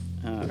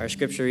Our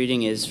scripture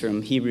reading is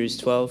from Hebrews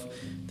 12,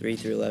 3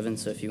 through 11,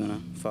 so if you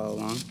want to follow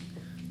along,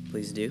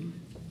 please do.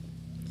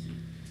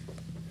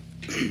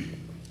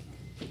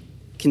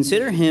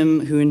 Consider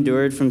him who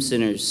endured from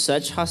sinners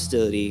such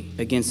hostility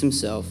against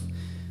himself,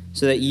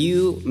 so that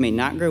you may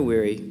not grow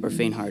weary or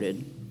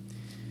faint-hearted.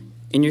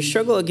 In your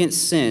struggle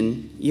against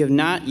sin, you have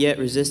not yet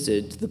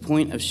resisted to the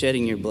point of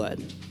shedding your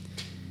blood.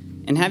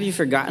 And have you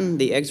forgotten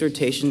the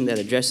exhortation that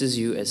addresses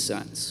you as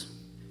sons?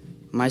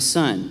 My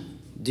son,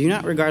 do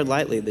not regard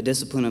lightly the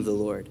discipline of the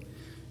Lord,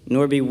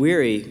 nor be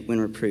weary when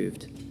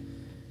reproved.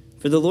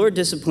 For the Lord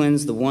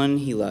disciplines the one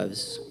he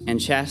loves and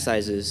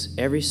chastises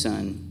every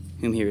son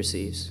whom he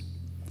receives.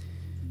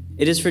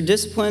 It is for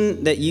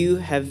discipline that you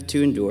have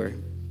to endure.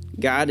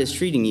 God is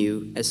treating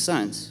you as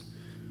sons.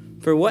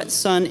 For what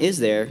son is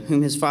there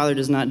whom his father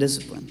does not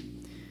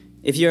discipline?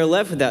 If you are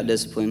left without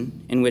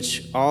discipline, in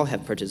which all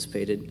have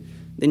participated,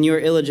 then you are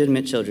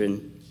illegitimate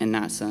children and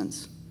not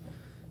sons.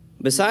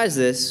 Besides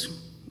this,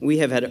 we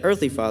have had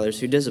earthly fathers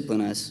who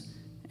disciplined us,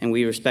 and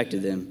we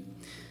respected them.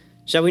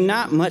 Shall we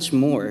not much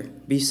more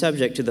be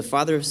subject to the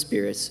Father of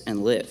spirits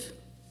and live?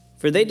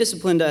 For they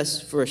disciplined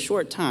us for a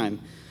short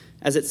time,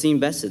 as it seemed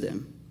best to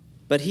them.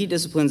 But he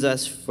disciplines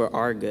us for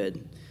our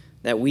good,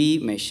 that we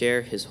may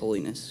share his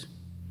holiness.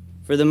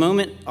 For the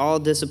moment, all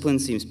discipline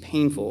seems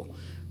painful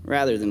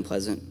rather than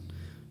pleasant,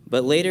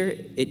 but later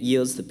it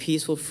yields the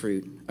peaceful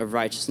fruit of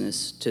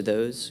righteousness to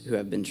those who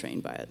have been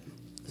trained by it.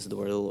 This is the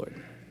word of the Lord.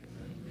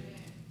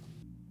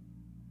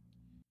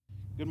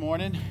 Good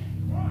morning.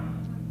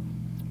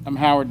 I'm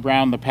Howard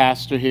Brown, the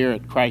pastor here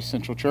at Christ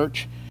Central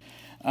Church.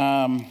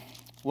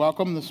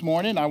 Welcome this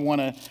morning. I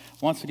want to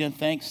once again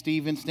thank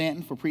Stephen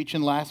Stanton for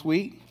preaching last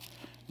week.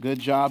 Good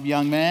job,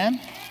 young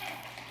man.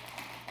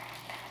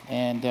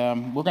 And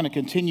we're going to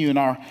continue in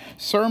our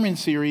sermon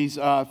series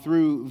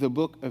through the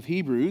book of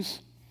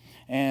Hebrews.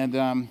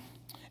 And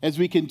as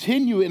we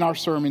continue in our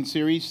sermon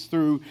series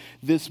through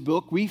this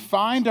book, we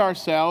find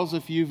ourselves,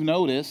 if you've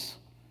noticed,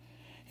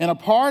 in a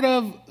part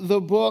of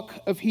the book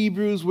of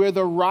Hebrews where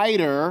the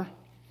writer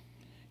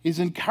is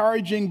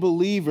encouraging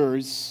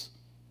believers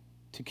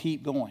to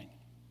keep going.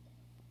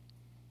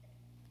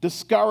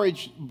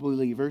 Discouraged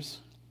believers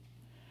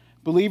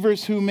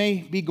who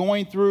may be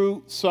going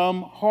through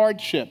some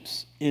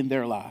hardships in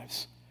their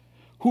lives,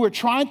 who are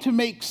trying to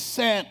make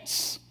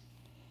sense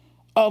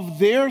of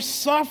their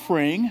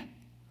suffering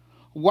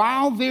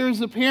while there's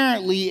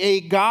apparently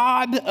a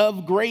God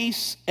of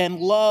grace and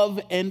love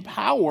and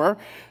power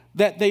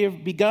that they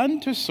have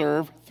begun to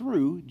serve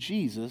through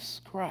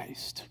Jesus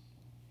Christ.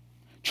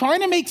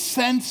 Trying to make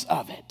sense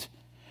of it.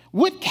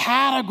 What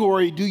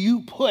category do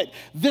you put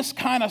this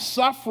kind of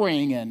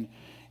suffering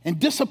and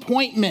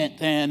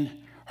disappointment and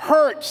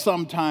hurt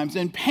sometimes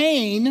and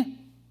pain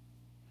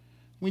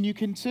when you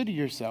consider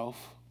yourself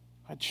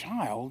a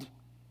child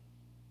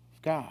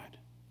of God?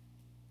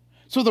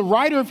 So the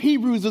writer of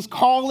Hebrews is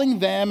calling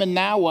them and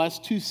now us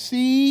to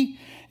see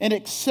and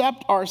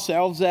accept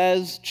ourselves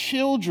as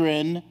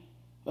children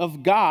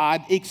of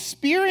God,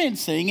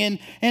 experiencing in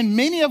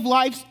many of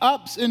life's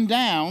ups and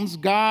downs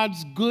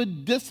God's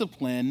good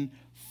discipline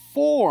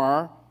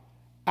for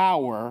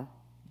our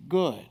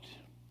good.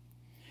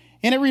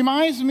 And it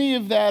reminds me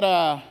of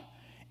that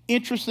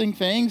interesting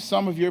thing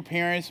some of your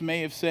parents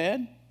may have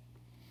said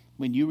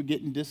when you were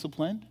getting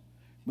disciplined,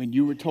 when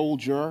you were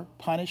told your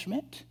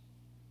punishment.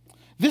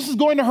 This is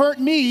going to hurt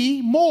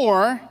me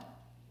more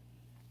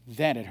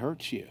than it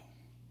hurts you.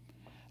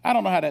 I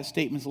don't know how that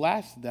statement's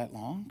lasted that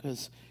long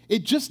because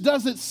it just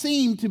doesn't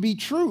seem to be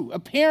true. A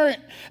parent,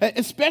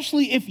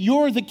 especially if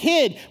you're the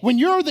kid, when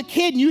you're the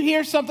kid and you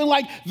hear something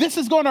like, this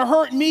is going to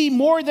hurt me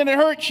more than it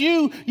hurts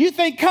you, you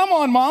think, come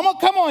on, mama,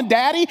 come on,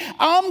 daddy,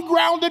 I'm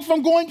grounded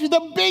from going to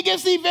the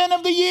biggest event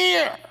of the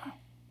year.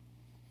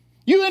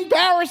 You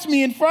embarrassed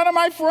me in front of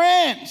my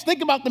friends.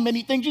 Think about the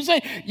many things you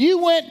say. You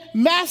went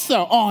massa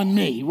on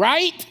me,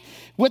 right?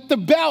 With the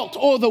belt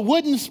or the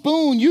wooden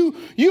spoon, you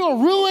are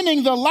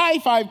ruining the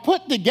life I've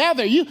put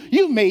together.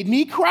 You made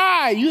me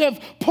cry. You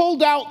have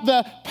pulled out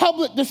the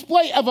public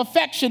display of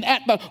affection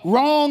at the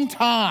wrong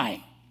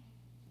time.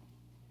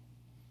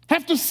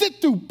 Have to sit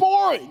through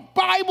boring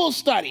Bible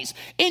studies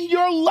in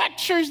your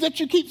lectures that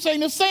you keep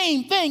saying the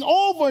same thing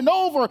over and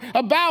over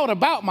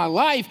about my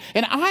life.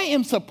 And I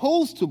am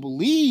supposed to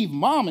believe,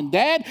 mom and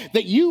dad,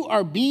 that you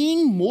are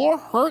being more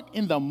hurt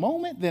in the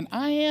moment than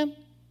I am.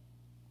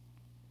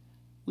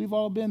 We've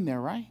all been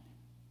there, right?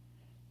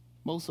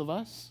 Most of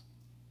us.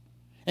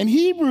 And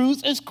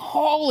Hebrews is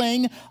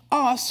calling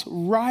us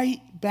right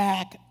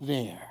back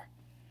there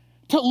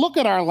to look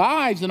at our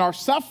lives and our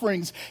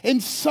sufferings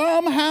and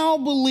somehow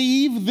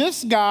believe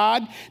this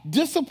God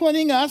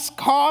disciplining us,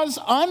 cause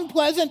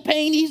unpleasant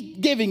pain he's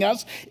giving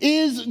us,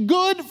 is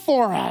good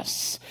for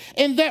us.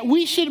 And that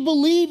we should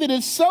believe it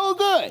is so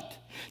good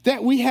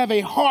that we have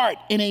a heart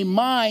and a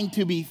mind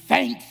to be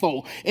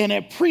thankful and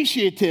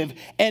appreciative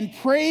and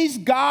praise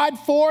God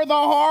for the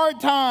hard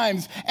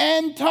times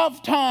and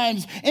tough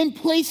times and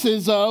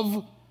places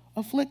of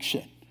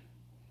affliction.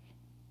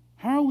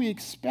 How are we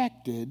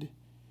expected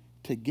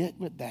to get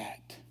with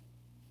that?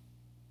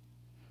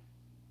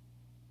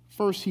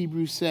 First,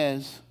 Hebrews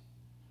says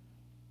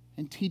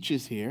and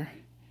teaches here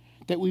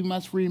that we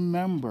must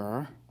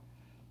remember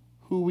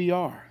who we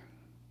are.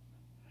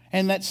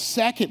 And that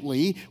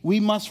secondly, we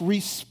must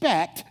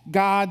respect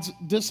God's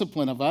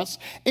discipline of us.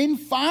 And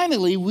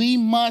finally, we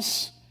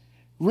must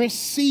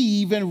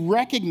receive and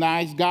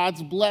recognize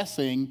God's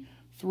blessing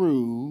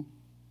through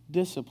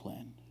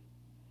discipline.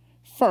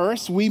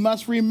 First, we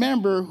must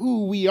remember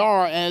who we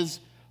are as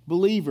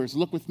believers.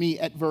 Look with me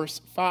at verse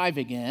 5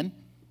 again.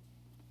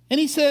 And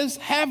he says,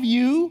 have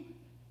you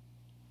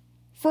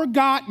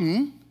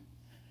forgotten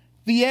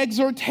the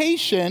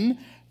exhortation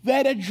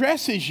that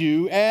addresses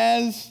you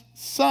as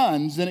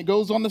sons? And it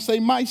goes on to say,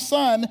 my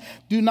son,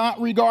 do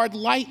not regard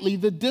lightly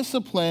the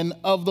discipline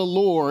of the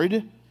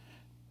Lord,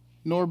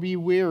 nor be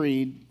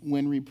wearied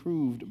when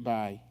reproved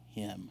by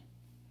him.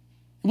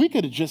 We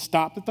could have just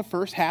stopped at the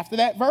first half of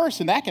that verse,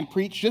 and that can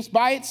preach just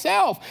by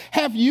itself.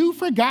 Have you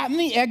forgotten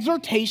the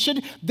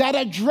exhortation that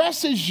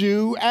addresses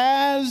you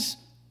as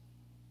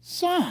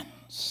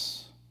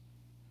sons?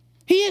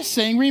 He is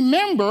saying,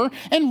 remember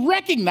and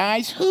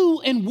recognize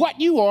who and what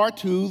you are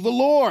to the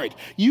Lord.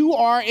 You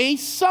are a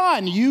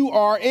son. You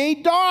are a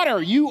daughter.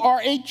 You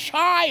are a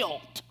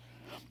child.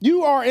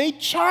 You are a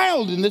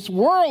child in this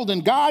world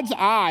in God's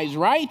eyes,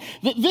 right?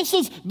 This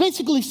is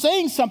basically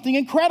saying something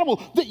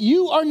incredible, that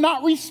you are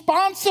not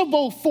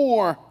responsible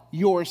for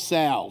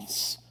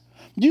yourselves.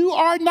 You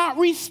are not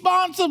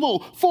responsible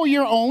for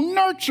your own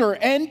nurture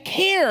and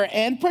care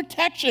and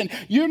protection.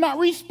 You're not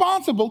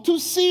responsible to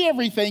see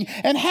everything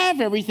and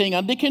have everything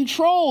under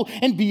control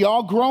and be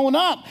all grown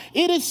up.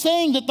 It is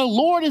saying that the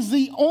Lord is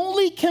the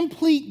only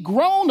complete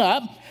grown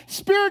up,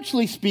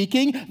 spiritually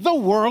speaking, the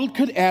world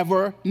could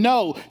ever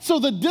know. So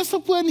the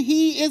discipline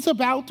he is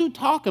about to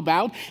talk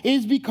about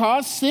is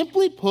because,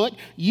 simply put,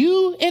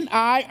 you and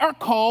I are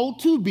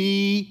called to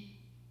be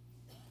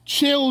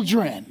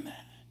children.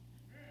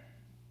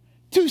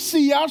 To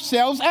see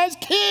ourselves as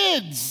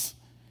kids,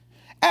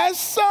 as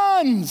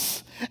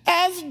sons,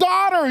 as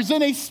daughters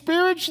in a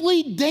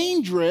spiritually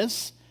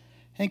dangerous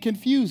and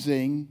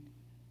confusing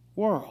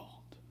world.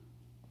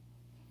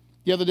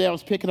 The other day I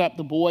was picking up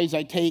the boys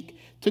I take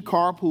to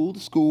carpool to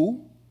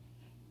school.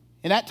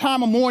 And that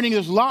time of morning,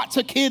 there's lots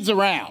of kids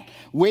around,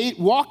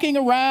 walking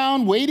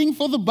around, waiting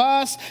for the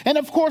bus, and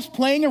of course,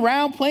 playing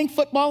around, playing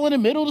football in the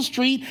middle of the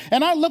street.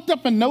 And I looked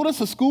up and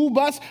noticed a school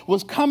bus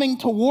was coming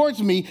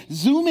towards me,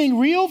 zooming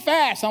real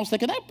fast. I was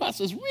thinking, that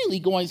bus is really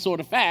going sort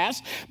of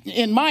fast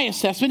in my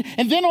assessment.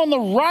 And then on the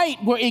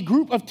right were a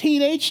group of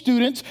teenage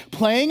students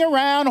playing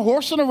around,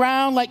 horsing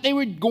around like they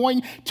were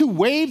going to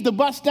wave the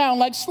bus down,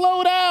 like,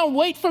 slow down,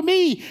 wait for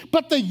me.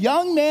 But the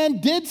young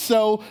man did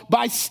so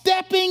by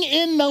stepping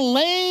in the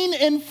lane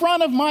in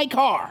front of my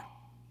car.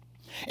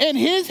 And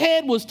his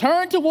head was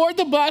turned toward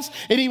the bus,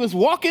 and he was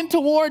walking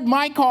toward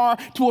my car,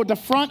 toward the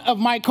front of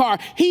my car.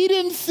 He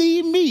didn't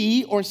see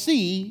me or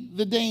see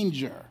the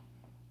danger.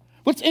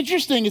 What's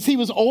interesting is he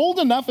was old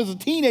enough as a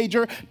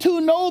teenager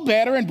to know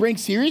better and bring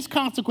serious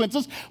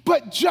consequences,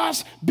 but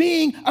just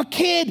being a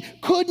kid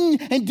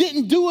couldn't and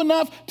didn't do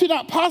enough to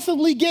not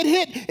possibly get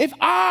hit if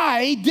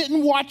I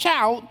didn't watch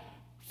out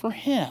for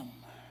him.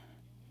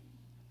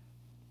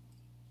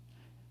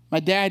 My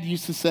dad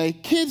used to say,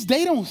 kids,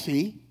 they don't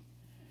see.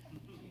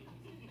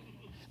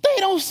 They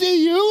don't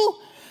see you.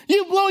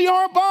 You blow your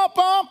heart, bump,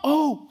 bump.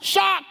 Oh,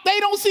 shock. They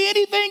don't see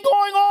anything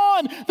going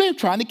on. They're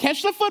trying to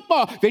catch the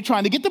football. They're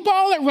trying to get the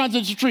ball that runs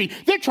in the street.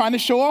 They're trying to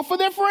show off for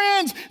their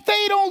friends.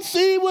 They don't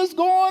see what's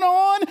going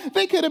on.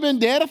 They could have been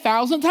dead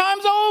 1,000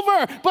 times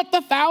over. But the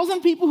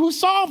 1,000 people who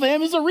saw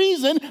them is the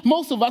reason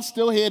most of us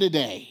still here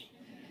today.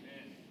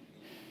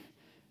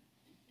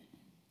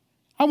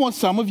 I want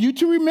some of you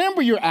to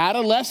remember your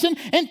adolescent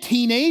and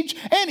teenage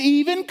and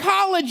even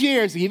college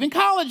years. Even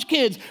college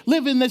kids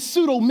live in this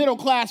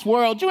pseudo-middle-class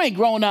world. You ain't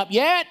grown up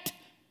yet.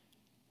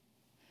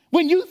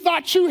 When you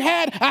thought you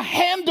had a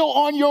handle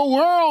on your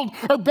world,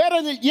 or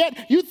better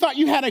yet, you thought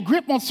you had a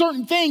grip on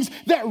certain things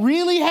that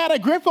really had a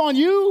grip on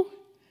you.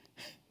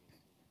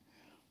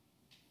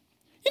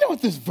 You know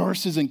what this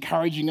verse is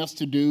encouraging us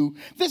to do?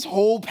 This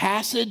whole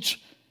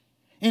passage,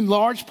 in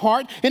large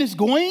part, it is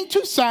going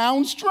to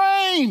sound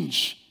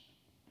strange.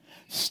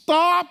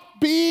 Stop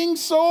being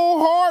so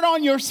hard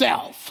on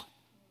yourself.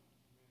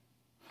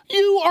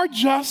 You are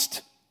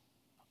just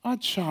a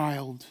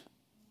child.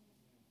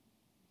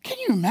 Can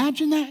you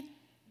imagine that?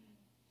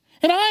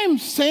 And I am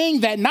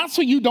saying that not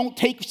so you don't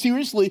take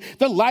seriously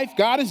the life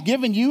God has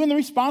given you and the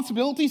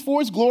responsibilities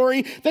for his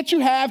glory that you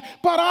have,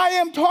 but I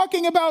am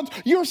talking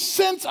about your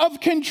sense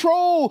of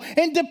control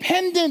and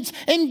dependence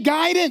and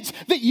guidance,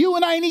 that you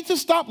and I need to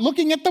stop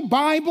looking at the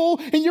Bible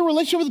and your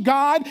relationship with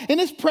God and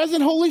his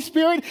present Holy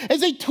Spirit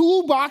as a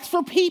toolbox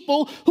for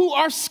people who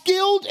are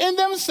skilled in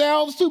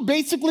themselves to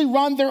basically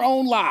run their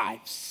own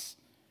lives.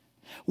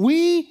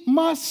 We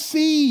must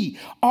see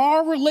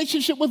our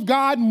relationship with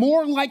God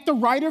more like the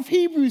writer of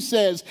Hebrews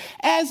says,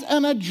 as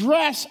an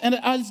address and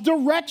as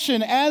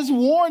direction, as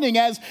warning,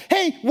 as,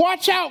 hey,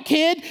 watch out,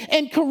 kid,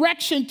 and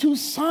correction to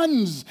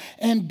sons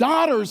and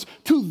daughters,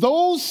 to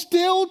those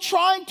still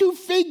trying to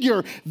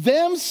figure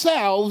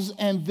themselves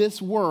and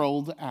this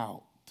world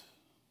out.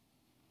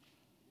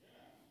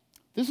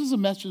 This is a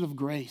message of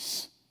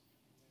grace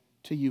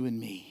to you and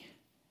me,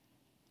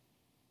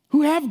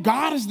 who have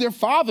God as their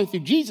Father through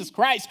Jesus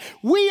Christ.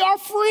 We are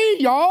free,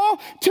 y'all,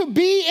 to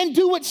be and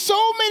do what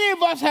so many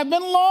of us have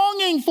been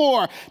longing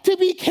for, to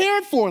be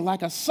cared for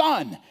like a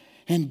son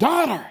and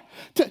daughter,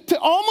 to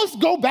almost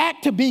go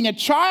back to being a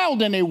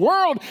child in a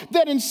world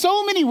that in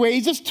so many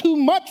ways is too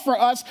much for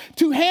us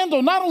to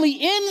handle, not only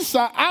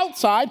inside,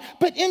 outside,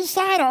 but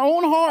inside our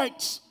own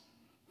hearts.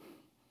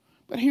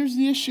 But here's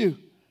the issue.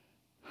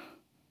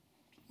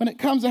 When it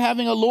comes to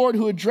having a Lord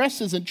who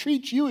addresses and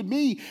treats you and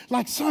me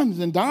like sons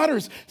and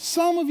daughters,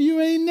 some of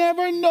you ain't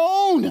never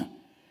known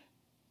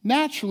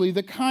naturally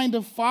the kind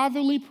of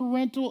fatherly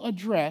parental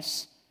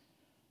address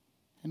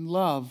and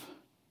love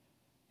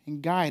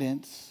and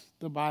guidance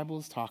the Bible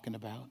is talking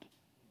about.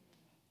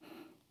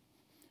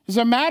 As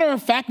a matter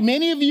of fact,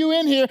 many of you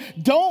in here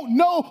don't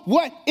know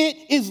what it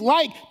is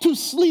like to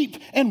sleep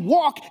and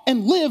walk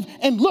and live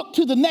and look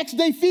to the next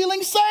day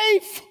feeling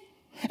safe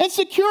and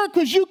secure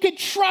because you could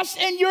trust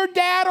in your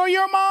dad or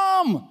your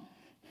mom.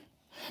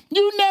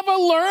 You never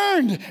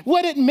learned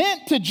what it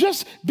meant to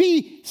just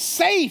be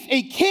safe,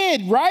 a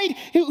kid, right?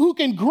 Who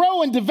can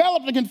grow and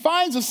develop in the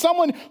confines of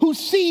someone who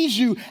sees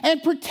you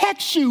and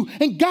protects you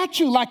and got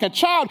you like a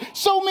child.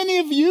 So many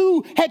of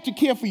you had to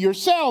care for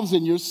yourselves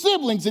and your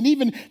siblings and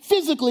even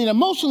physically and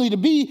emotionally to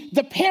be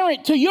the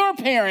parent to your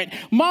parent.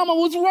 Mama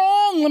was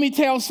wrong, let me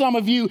tell some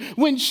of you,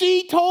 when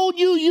she told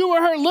you you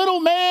were her little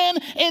man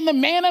and the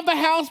man of the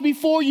house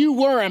before you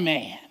were a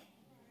man.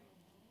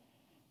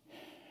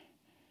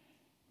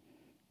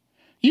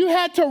 You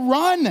had to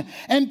run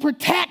and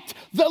protect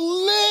the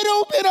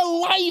little bit of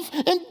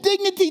life and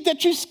dignity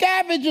that you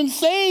scavenged and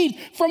saved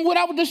from what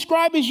I would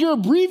describe as your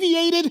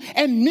abbreviated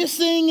and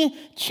missing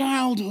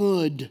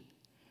childhood.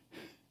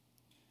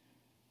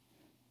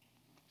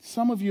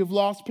 Some of you have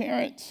lost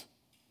parents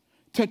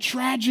to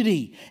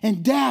tragedy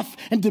and death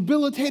and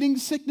debilitating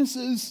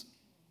sicknesses.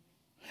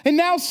 And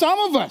now some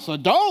of us,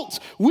 adults,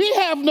 we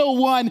have no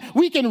one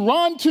we can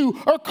run to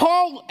or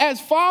call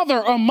as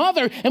father or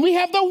mother, and we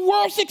have the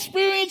worst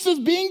experiences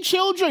being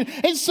children.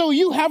 And so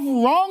you have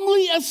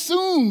wrongly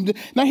assumed,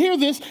 now hear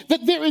this,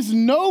 that there is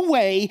no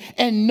way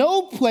and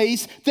no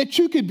place that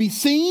you could be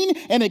seen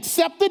and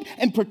accepted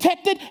and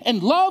protected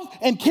and loved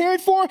and cared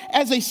for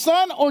as a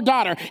son or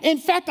daughter. In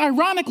fact,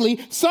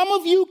 ironically, some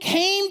of you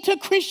came to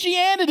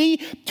Christianity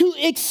to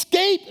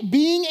escape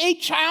being a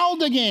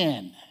child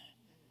again.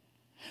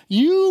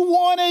 You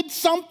wanted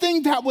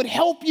something that would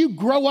help you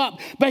grow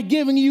up by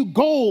giving you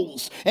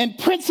goals and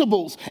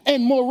principles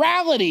and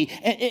morality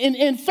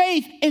and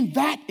faith, and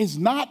that is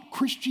not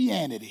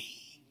Christianity.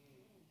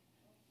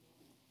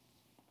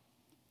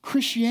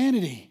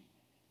 Christianity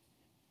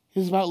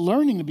is about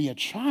learning to be a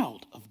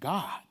child of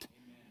God,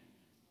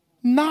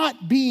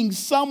 not being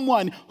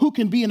someone who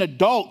can be an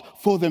adult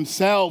for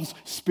themselves,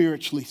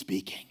 spiritually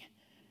speaking.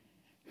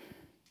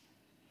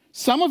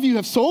 Some of you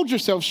have sold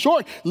yourself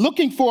short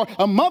looking for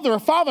a mother or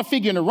father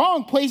figure in the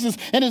wrong places,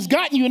 and has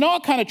gotten you in all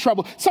kind of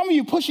trouble. Some of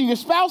you pushing your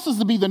spouses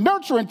to be the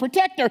nurturer and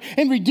protector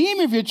and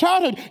redeemer of your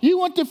childhood. You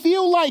want to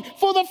feel like,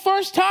 for the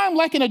first time,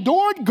 like an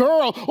adored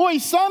girl or a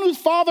son whose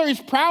father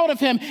is proud of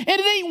him, and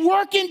it ain't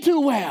working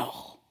too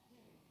well.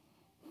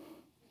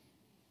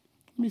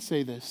 Let me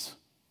say this.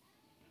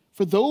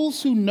 For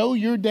those who know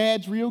your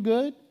dad's real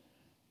good,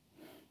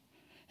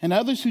 and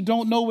others who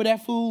don't know where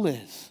that fool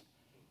is,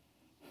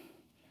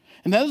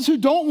 and others who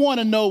don't want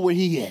to know where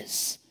he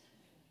is,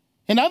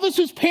 and others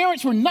whose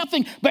parents were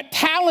nothing but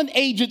talent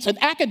agents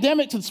and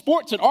academics and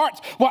sports and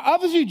arts, while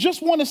others who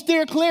just want to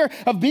steer clear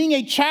of being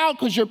a child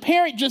because your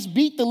parent just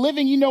beat the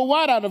living you know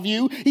what out of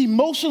you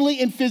emotionally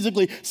and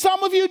physically.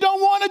 Some of you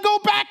don't want to go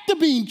back to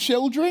being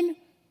children,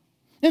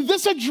 and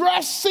this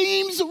address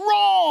seems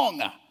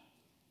wrong.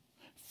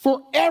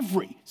 For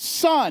every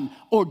son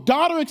or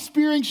daughter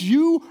experience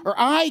you or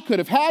I could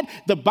have had,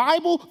 the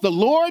Bible, the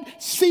Lord,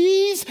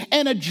 sees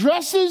and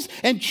addresses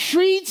and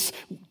treats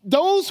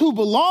those who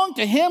belong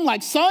to him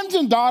like sons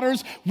and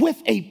daughters with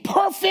a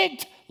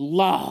perfect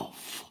love.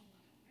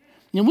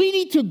 And we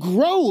need to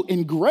grow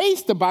in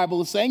grace, the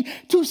Bible is saying,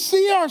 to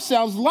see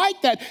ourselves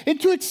like that and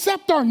to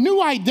accept our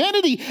new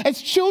identity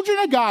as children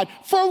of God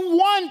for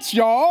once,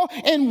 y'all,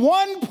 in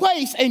one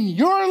place in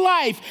your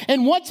life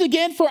and once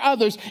again for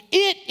others.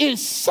 It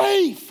is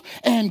safe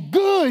and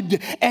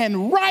good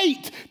and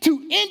right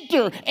to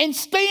enter and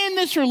stay in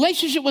this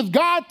relationship with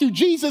God through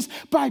Jesus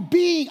by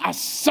being a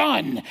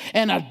son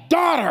and a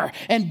daughter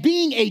and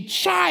being a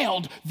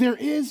child. There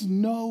is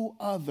no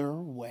other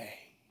way.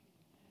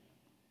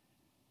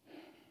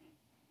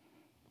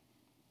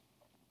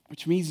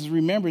 Which means as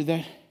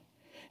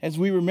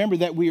we remember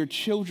that we are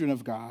children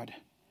of God,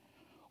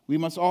 we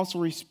must also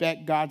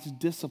respect God's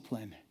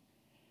discipline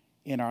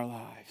in our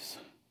lives.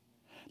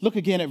 Look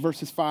again at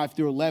verses 5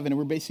 through 11, and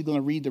we're basically going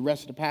to read the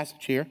rest of the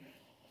passage here,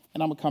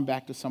 and I'm going to come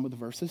back to some of the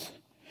verses.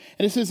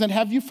 And it says, "And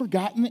have you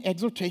forgotten the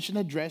exhortation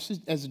addresses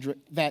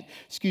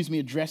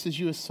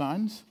you as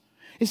sons?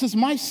 It says,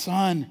 'My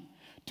son,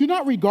 do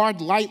not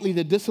regard lightly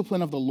the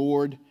discipline of the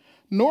Lord,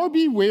 nor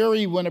be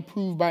weary when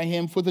approved by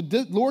him. For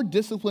the Lord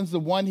disciplines the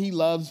one he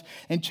loves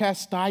and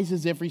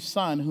chastises every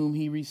son whom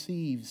he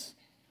receives.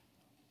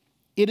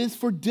 It is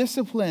for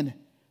discipline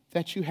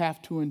that you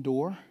have to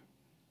endure.'"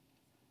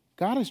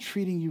 God is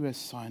treating you as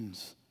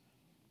sons.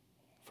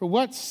 "For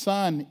what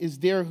son is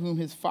there whom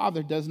his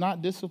father does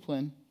not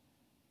discipline?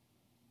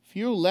 If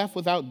you're left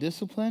without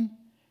discipline,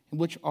 in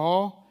which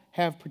all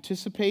have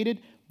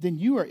participated, then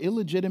you are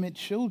illegitimate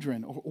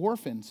children or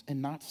orphans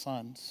and not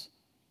sons.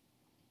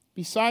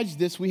 Besides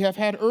this, we have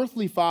had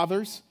earthly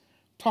fathers,"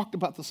 talked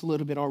about this a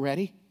little bit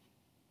already,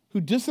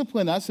 "who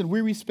disciplined us and we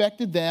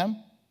respected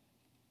them.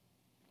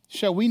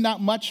 Shall we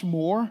not much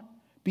more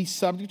be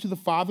subject to the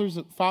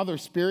Father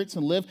of spirits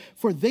and live?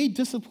 For they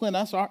discipline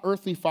us, our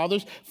earthly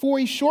fathers, for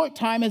a short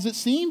time as it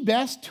seemed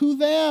best to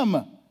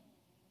them.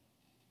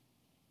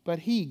 But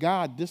he,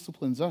 God,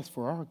 disciplines us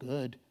for our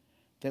good,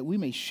 that we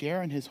may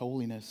share in his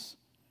holiness.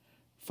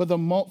 For the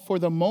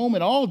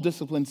moment, all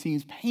discipline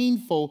seems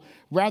painful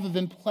rather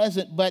than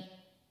pleasant, but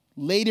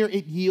later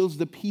it yields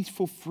the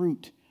peaceful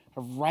fruit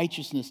of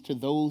righteousness to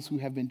those who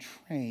have been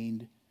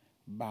trained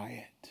by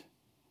it."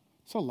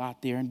 It's a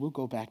lot there, and we'll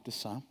go back to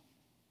some.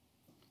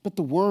 But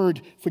the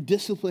word for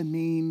discipline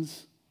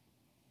means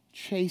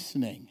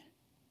chastening,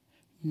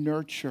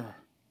 nurture,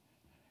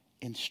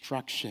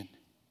 instruction.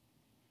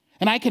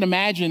 And I can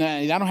imagine,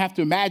 I don't have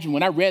to imagine,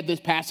 when I read this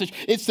passage,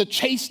 it's the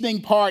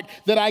chastening part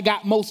that I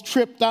got most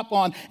tripped up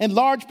on, in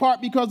large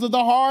part because of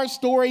the horror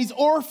stories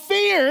or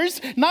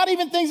fears, not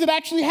even things that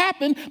actually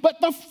happen,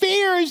 but the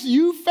fears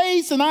you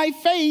face and I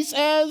face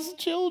as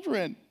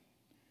children.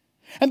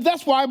 And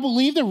that's why I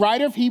believe the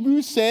writer of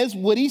Hebrews says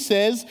what he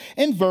says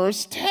in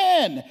verse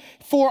 10.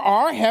 For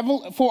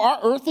our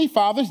earthly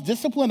fathers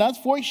discipline us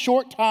for a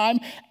short time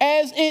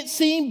as it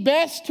seemed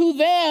best to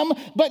them,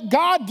 but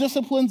God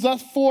disciplines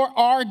us for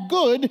our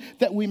good,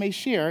 that we may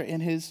share in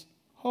his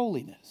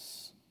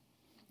holiness.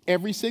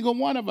 Every single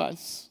one of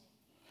us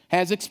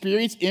has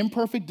experienced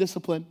imperfect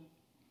discipline,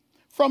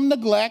 from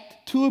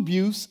neglect to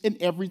abuse and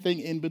everything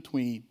in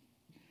between.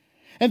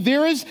 And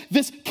there is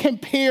this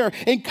compare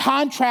and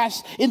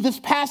contrast in this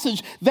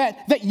passage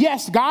that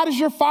yes, God is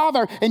your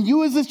father and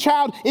you as his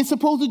child is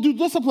supposed to do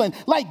discipline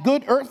like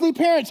good earthly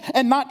parents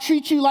and not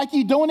treat you like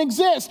you don't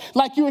exist,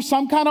 like you are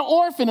some kind of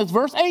orphan. As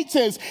verse 8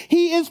 says,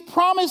 he is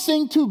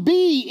promising to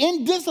be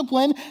in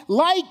discipline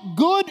like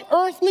good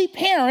earthly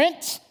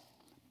parents,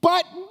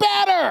 but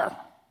better.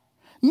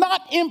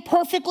 Not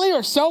imperfectly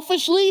or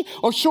selfishly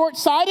or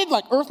short-sighted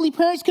like earthly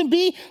parents can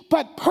be,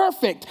 but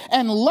perfect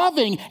and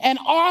loving and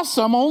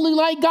awesome only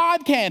like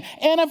God can.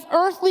 And if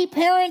earthly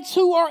parents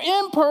who are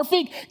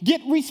imperfect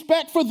get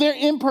respect for their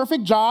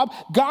imperfect job,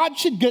 God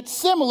should get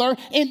similar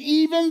and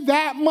even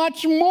that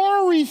much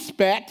more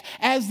respect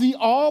as the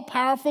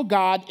all-powerful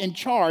God in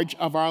charge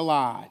of our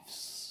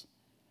lives.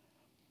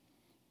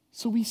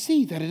 So we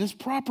see that it is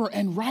proper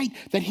and right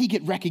that he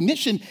get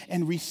recognition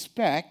and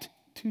respect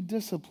to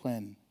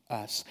discipline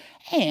us,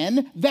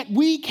 and that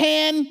we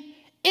can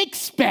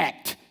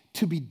expect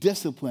to be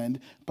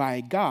disciplined by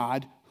a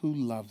God who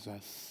loves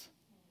us.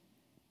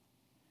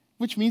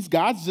 Which means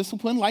God's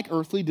discipline, like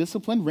earthly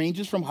discipline,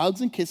 ranges from hugs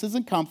and kisses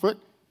and comfort.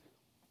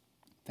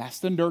 That's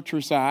the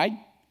nurture side.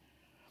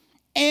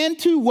 And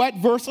to what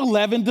verse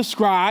 11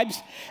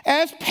 describes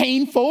as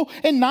painful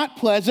and not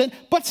pleasant,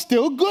 but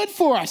still good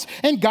for us.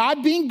 And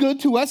God being good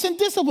to us in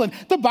discipline.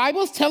 The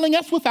Bible is telling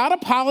us without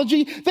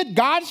apology that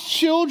God's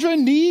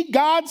children need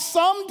God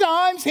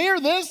sometimes,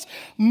 hear this,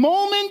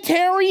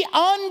 momentary,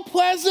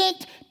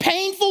 unpleasant,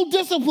 painful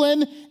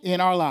discipline in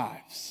our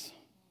lives.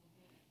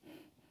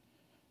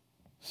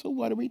 So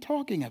what are we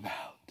talking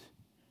about?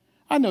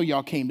 I know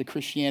y'all came to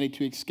Christianity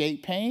to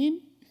escape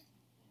pain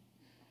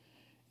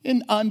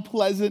and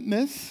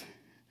unpleasantness,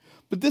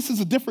 but this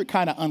is a different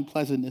kind of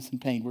unpleasantness and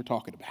pain we're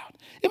talking about.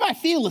 It might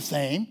feel the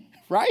same,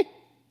 right?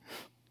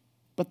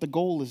 But the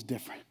goal is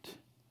different.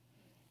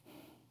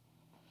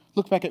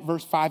 Look back at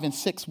verse 5 and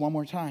 6 one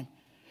more time.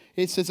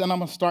 It says, and I'm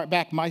going to start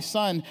back, my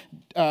son,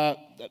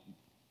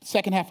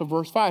 second half of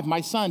verse 5,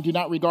 my son, do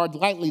not regard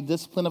lightly the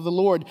discipline of the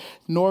Lord,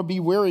 nor be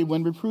weary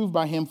when reproved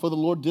by him, for the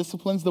Lord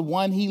disciplines the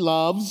one he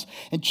loves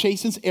and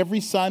chastens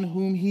every son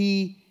whom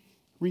he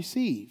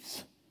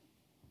receives.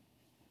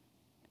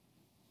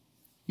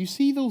 You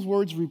see those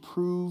words,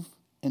 reprove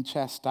and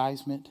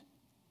chastisement?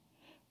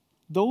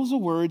 Those are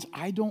words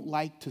I don't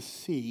like to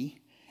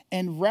see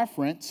in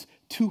reference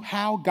to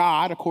how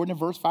God, according to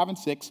verse 5 and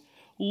 6,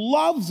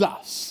 loves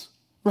us,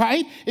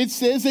 right? It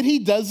says that he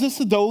does this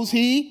to those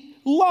he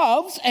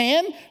loves,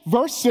 and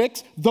verse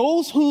 6,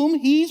 those whom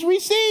he's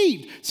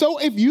received. So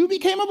if you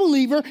became a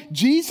believer,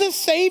 Jesus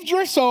saved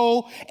your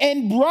soul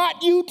and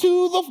brought you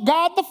to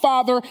God the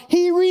Father.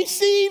 He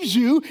receives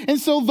you. And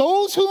so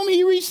those whom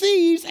he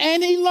receives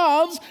and he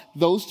loves,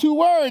 those two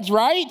words,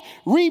 right?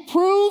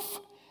 Reproof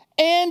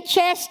and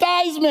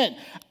chastisement.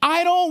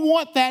 I don't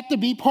want that to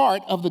be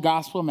part of the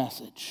gospel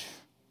message.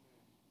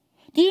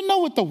 Do you know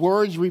what the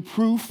words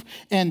reproof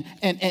and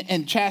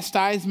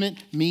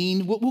chastisement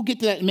mean? We'll get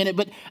to that in a minute.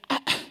 But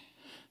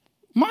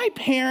my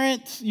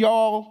parents,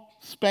 y'all,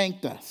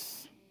 spanked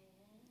us.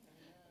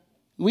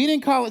 We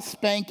didn't call it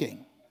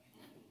spanking.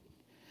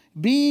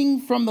 Being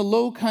from the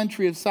low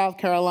country of South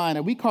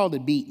Carolina, we called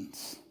it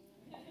beatings.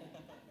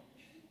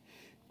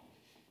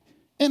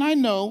 And I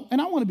know,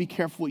 and I want to be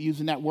careful with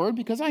using that word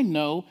because I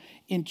know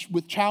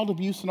with child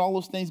abuse and all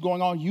those things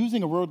going on,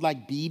 using a word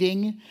like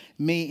beating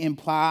may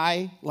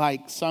imply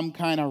like some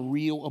kind of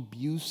real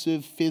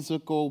abusive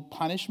physical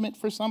punishment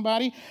for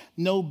somebody.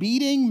 No,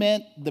 beating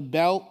meant the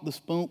belt, the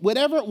spoon,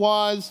 whatever it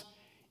was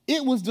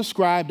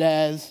described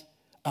as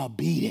a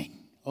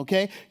beating,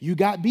 okay? You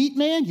got beat,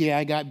 man? Yeah,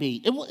 I got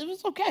beat. It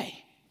was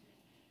okay.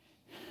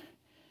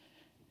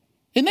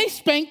 And they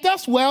spanked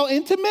us well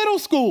into middle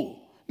school.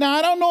 Now,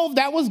 I don't know if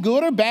that was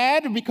good or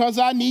bad or because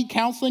I need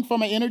counseling for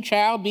my inner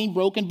child being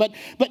broken, but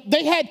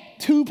they had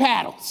two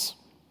paddles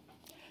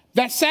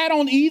that sat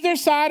on either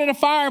side of the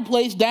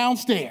fireplace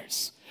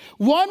downstairs.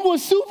 One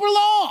was super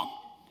long,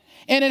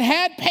 and it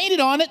had painted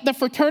on it the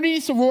fraternity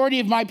sorority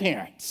of my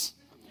parents.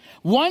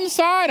 One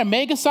side,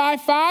 Omega Psi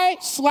Phi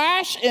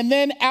 / and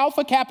then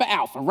Alpha Kappa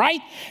Alpha, right?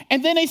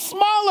 And then a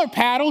smaller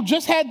paddle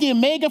just had the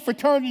Omega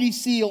fraternity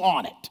seal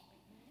on it.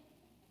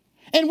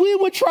 And we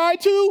would try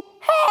to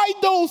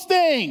hide those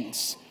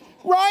things,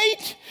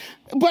 right?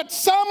 But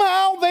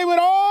somehow they would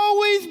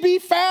always be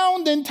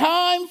found in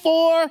time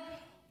for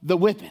the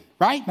whipping,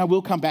 right? Now,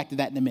 we'll come back to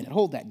that in a minute.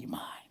 Hold that in your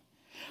mind.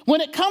 When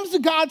it comes to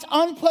God's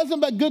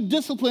unpleasant but good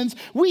disciplines,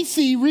 we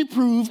see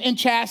reproof and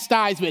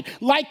chastisement,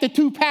 like the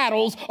two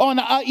paddles on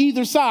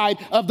either side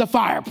of the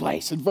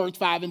fireplace in verse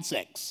 5 and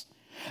 6.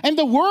 And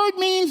the word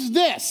means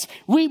this.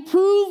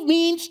 Reprove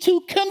means to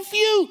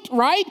confute,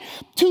 right?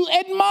 To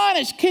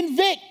admonish,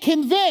 convict,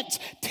 convince,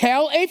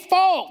 tell a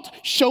fault,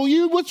 show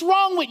you what's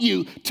wrong with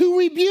you, to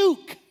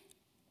rebuke.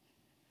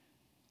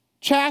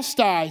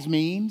 Chastise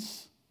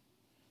means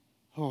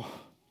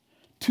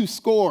to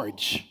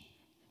scourge,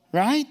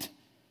 right?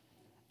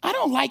 I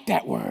don't like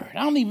that word. I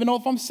don't even know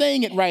if I'm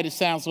saying it right. It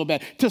sounds so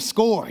bad. To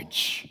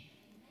scourge.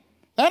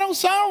 That don't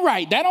sound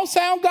right. That don't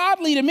sound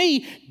godly to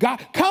me.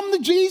 God, come to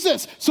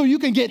Jesus so you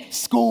can get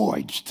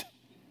scourged.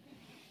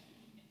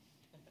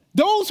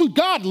 Those who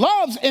God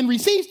loves and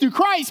receives through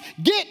Christ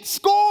get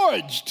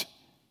scourged.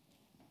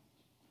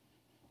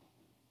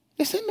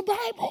 It's in the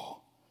Bible.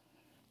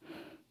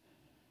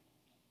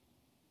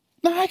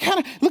 Now, I kind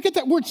of look at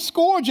that word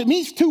scourge. It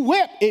means to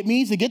whip. It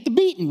means to get the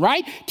beating,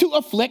 right? To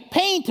afflict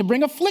pain, to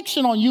bring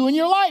affliction on you in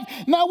your life.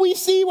 Now, we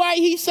see why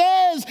he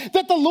says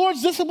that the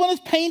Lord's discipline is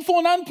painful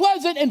and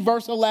unpleasant in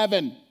verse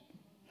 11.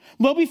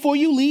 Well, before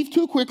you leave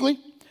too quickly,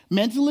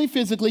 mentally,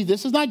 physically,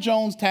 this is not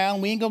Jonestown.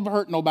 We ain't going to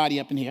hurt nobody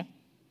up in here.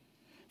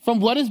 From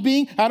what is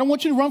being, I don't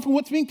want you to run from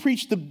what's being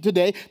preached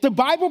today. The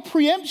Bible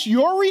preempts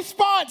your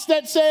response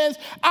that says,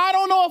 I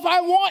don't know if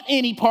I want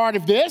any part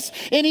of this.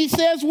 And he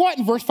says what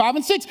in verse 5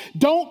 and 6?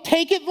 Don't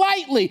take it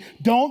lightly.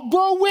 Don't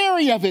grow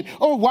weary of it.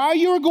 Or while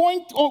you're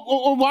going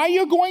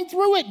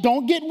through it,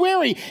 don't get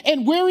weary.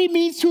 And weary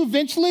means to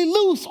eventually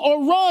loose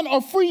or run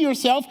or free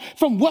yourself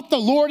from what the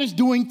Lord is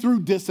doing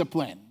through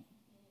discipline.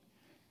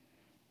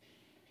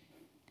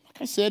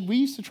 Like I said, we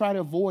used to try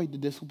to avoid the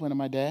discipline of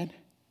my dad.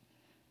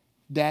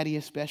 Daddy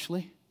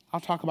especially. I'll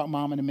talk about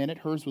mom in a minute.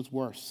 Hers was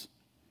worse.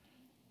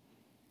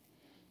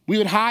 We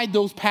would hide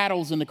those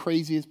paddles in the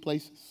craziest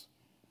places.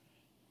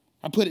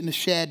 I put it in the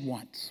shed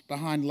once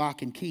behind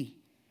lock and key.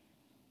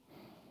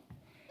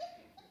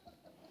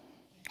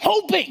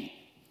 Hoping,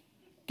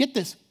 get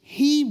this,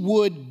 he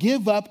would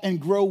give up and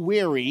grow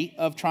weary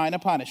of trying to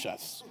punish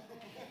us.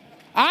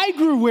 I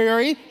grew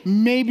weary.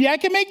 Maybe I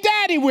can make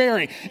Daddy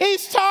weary.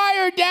 He's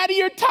tired. Daddy,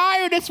 you're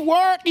tired. It's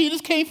work. You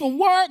just came from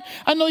work.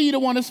 I know you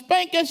don't want to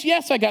spank us.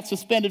 Yes, I got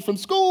suspended from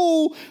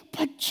school,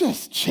 but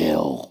just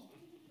chill.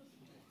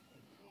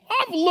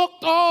 I've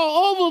looked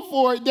all over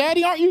for it.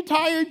 Daddy, aren't you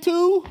tired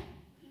too?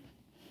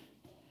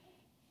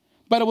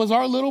 But it was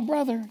our little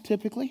brother,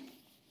 typically,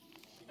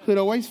 who'd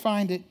always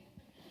find it.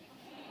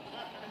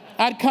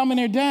 I'd come in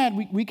there, Dad,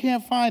 we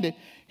can't find it.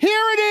 Here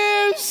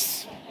it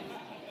is.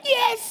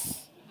 Yes.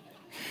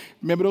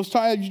 Remember those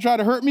times you tried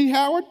to hurt me,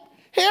 Howard?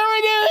 Here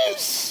it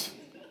is.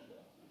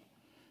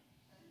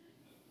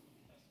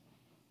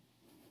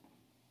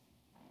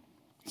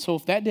 So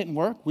if that didn't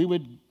work, we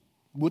would,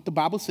 what the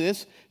Bible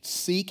says,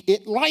 seek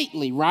it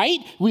lightly, right?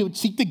 We would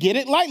seek to get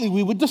it lightly.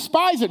 We would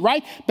despise it,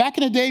 right? Back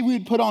in the day, we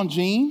would put on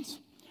jeans,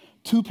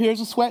 2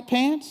 pairs of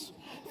sweatpants,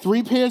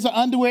 3 pairs of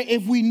underwear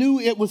if we knew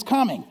it was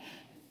coming.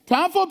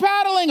 Time for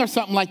paddling or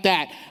something like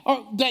that.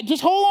 Or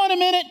just hold on a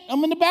minute.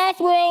 I'm in the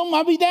bathroom.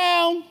 I'll be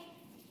down.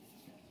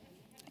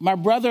 My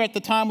brother at the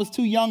time was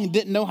too young and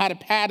didn't know how to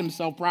pad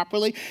himself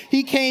properly.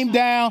 He came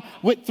down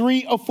with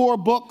 3 or 4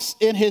 books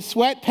in his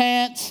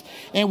sweatpants,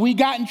 and we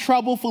got in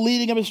trouble for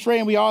leading him astray,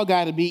 and we all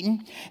got a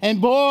beating.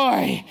 And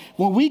boy,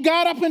 when we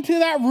got up into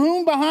that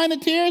room behind the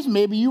tiers,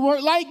 maybe you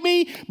weren't like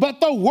me, but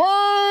the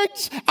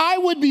words I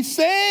would be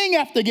saying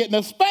after getting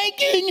a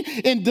spanking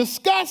and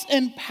disgust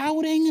and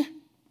pouting.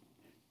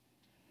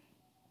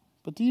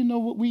 But do you know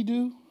what we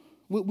do?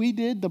 What we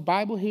did, the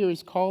Bible here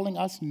is calling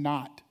us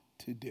not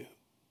to do.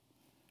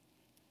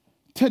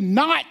 To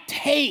not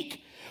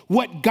take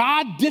what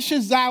God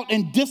dishes out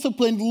and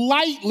discipline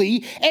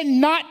lightly,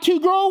 and not to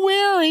grow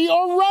weary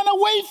or run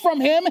away from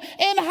him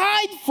and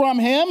hide from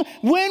him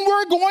when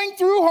we're going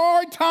through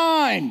hard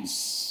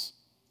times.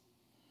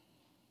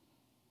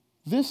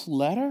 This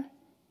letter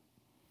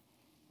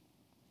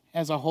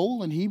as a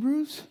whole in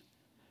Hebrews,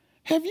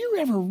 have you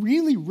ever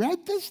really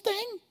read this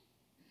thing?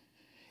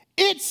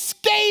 It's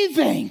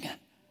scathing.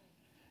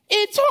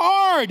 It's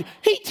hard.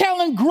 He's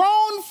telling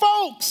grown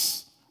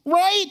folks,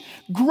 right?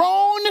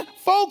 Grown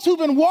folks who've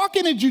been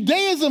walking in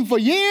Judaism for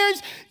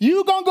years,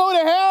 you're going to go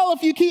to hell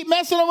if you keep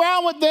messing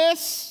around with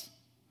this.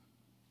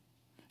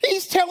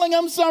 He's telling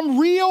them some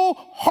real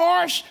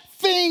harsh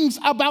things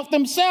about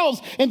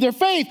themselves and their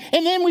faith.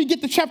 And then we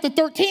get to chapter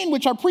 13,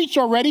 which I preached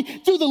already,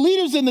 through the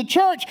leaders in the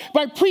church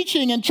by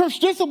preaching and church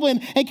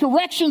discipline and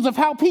corrections of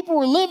how people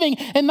were living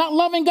and not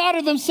loving God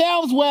or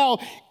themselves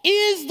well.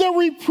 Is the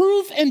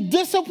reproof and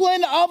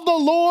discipline of the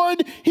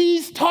Lord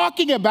he's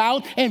talking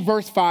about in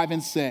verse 5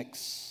 and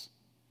 6.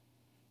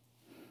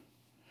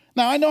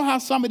 Now, I know how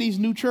some of these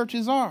new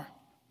churches are,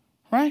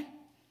 right?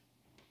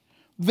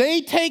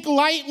 They take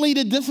lightly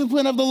the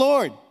discipline of the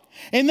Lord.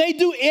 And they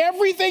do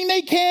everything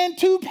they can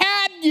to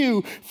pad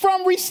you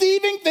from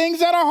receiving things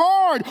that are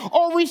hard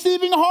or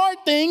receiving hard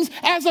things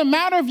as a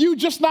matter of you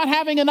just not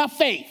having enough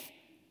faith,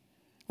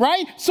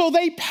 right? So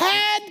they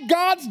pad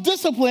God's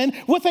discipline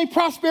with a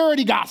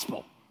prosperity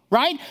gospel,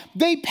 right?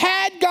 They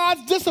pad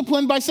God's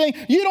discipline by saying,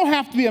 you don't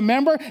have to be a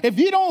member. If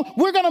you don't,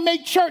 we're going to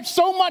make church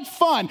so much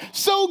fun,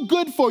 so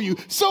good for you,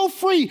 so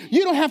free.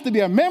 You don't have to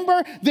be a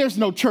member. There's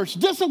no church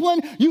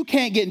discipline. You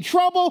can't get in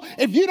trouble.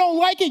 If you don't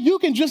like it, you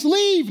can just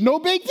leave. No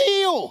big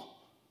deal.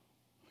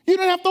 You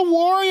don't have to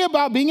worry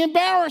about being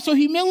embarrassed or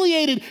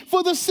humiliated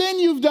for the sin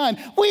you've done.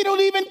 We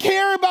don't even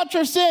care about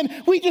your sin.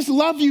 We just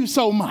love you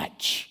so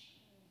much.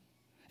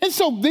 And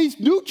so these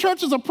new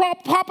churches are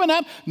popping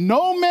up,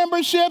 no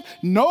membership,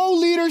 no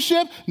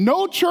leadership,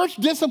 no church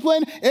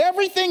discipline.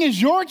 Everything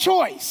is your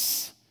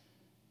choice.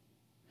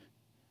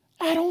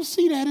 I don't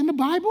see that in the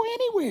Bible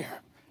anywhere.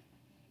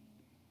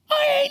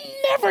 I ain't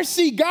never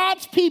see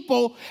God's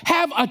people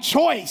have a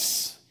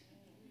choice.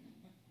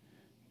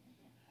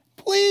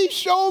 Please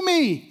show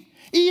me.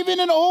 Even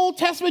in Old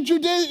Testament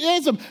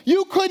Judaism,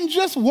 you couldn't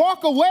just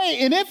walk away.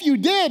 And if you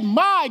did,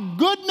 my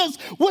goodness,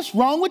 what's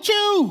wrong with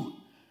you?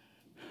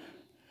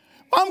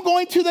 I'm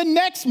going to the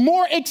next,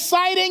 more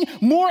exciting,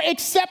 more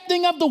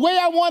accepting of the way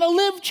I want to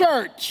live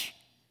church.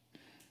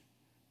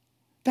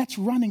 That's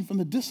running from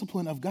the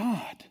discipline of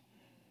God.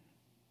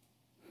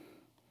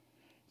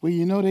 Well,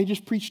 you know, they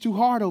just preach too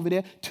hard over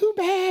there. Too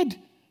bad.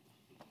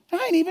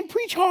 I ain't even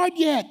preach hard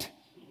yet.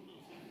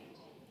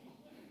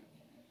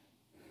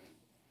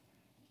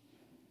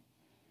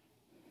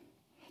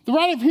 The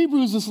writer of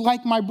Hebrews is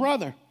like my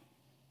brother.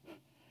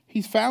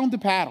 He's found the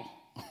paddle.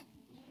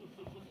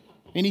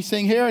 And he's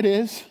saying, here it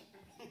is.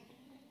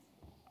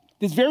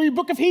 This very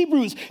book of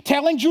Hebrews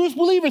telling Jewish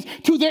believers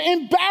to their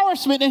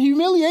embarrassment and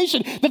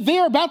humiliation that they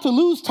are about to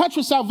lose touch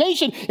with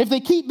salvation if they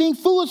keep being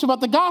foolish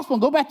about the gospel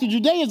and go back to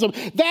Judaism.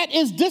 That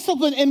is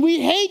discipline, and we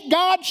hate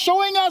God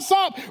showing us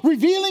up,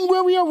 revealing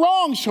where we are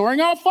wrong, showing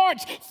our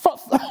farts.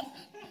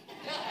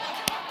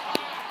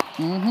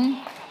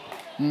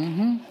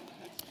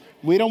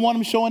 We don't want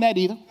him showing that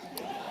either.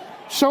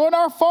 Showing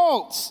our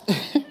faults.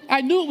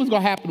 I knew it was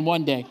going to happen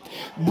one day.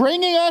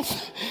 Bringing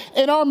us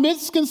in our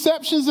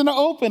misconceptions in the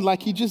open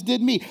like he just did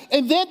me.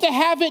 And then to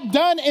have it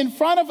done in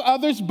front of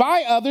others,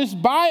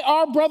 by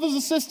our brothers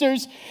and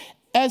sisters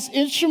as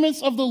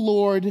instruments of the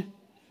Lord.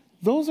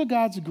 Those are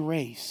God's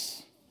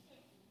grace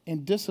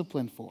and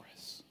discipline for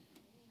us.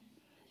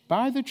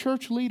 By the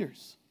church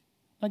leaders.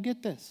 Now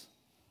get this.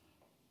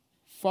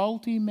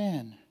 Faulty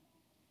men.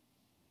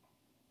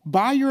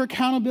 By your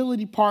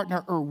accountability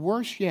partner, or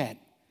worse yet,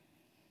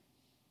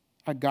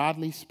 a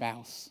godly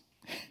spouse.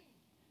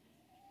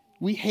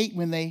 We hate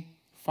when they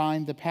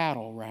find the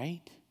paddle,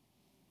 right?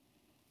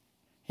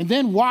 And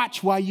then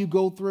watch while you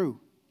go through.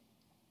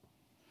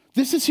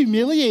 This is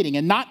humiliating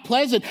and not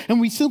pleasant,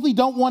 and we simply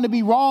don't want to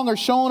be wrong or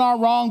shown our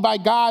wrong by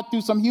God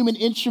through some human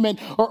instrument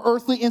or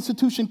earthly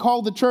institution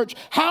called the church.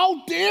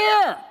 How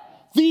dare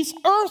these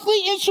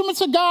earthly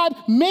instruments of God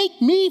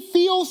make me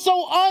feel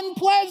so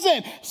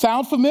unpleasant?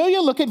 Sound familiar?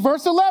 Look at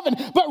verse 11.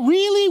 But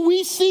really,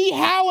 we see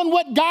how and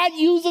what God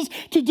uses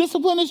to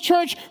discipline his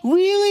church.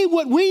 Really,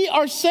 what we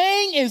are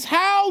saying is,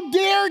 how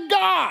dare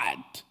God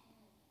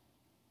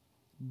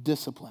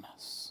discipline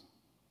us?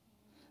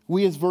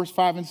 We, as verse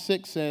 5 and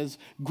 6 says,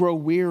 grow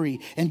weary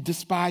and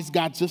despise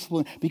God's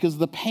discipline because of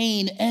the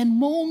pain and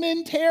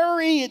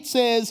momentary, it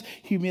says,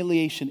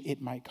 humiliation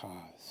it might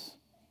cause.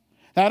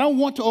 Now, I don't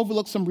want to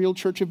overlook some real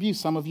church abuse.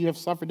 Some of you have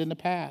suffered in the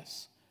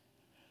past.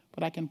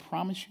 But I can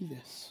promise you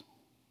this.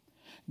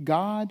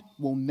 God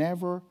will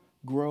never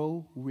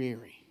grow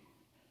weary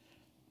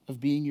of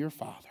being your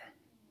father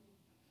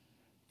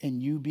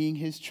and you being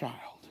his child.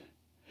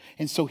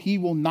 And so he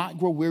will not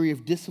grow weary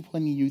of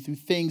disciplining you through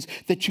things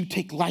that you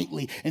take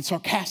lightly and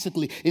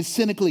sarcastically and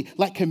cynically,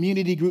 like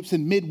community groups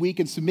and midweek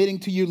and submitting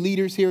to your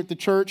leaders here at the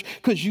church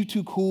because you're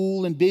too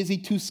cool and busy,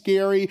 too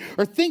scary,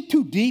 or think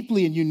too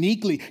deeply and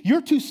uniquely.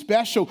 You're too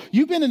special.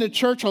 You've been in the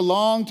church a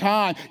long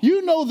time.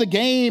 You know the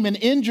game and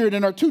injured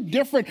and are too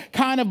different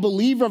kind of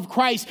believer of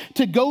Christ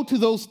to go to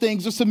those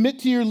things or submit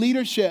to your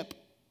leadership.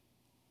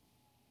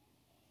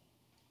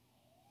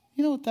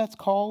 You know what that's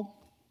called?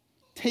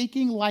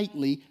 Taking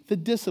lightly the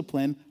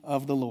discipline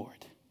of the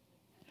Lord.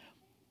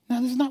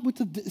 Now, it's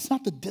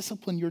not the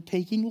discipline you're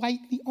taking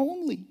lightly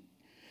only.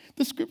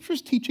 The scripture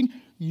is teaching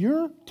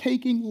you're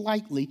taking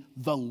lightly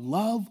the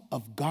love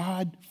of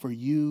God for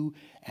you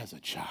as a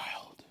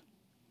child.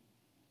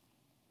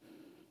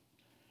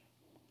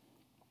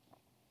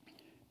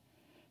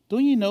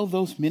 Don't you know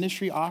those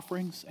ministry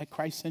offerings at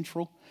Christ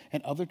Central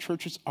and other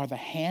churches are the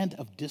hand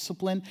of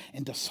discipline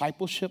and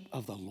discipleship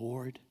of the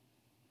Lord?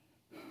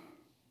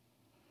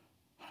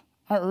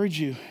 I urge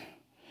you,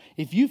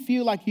 if you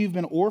feel like you've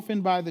been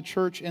orphaned by the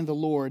church and the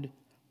Lord,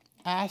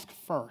 ask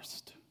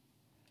first,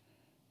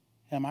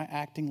 am I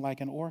acting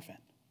like an orphan?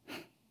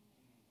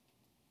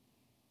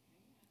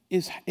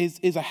 Is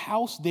a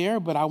house there,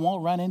 but I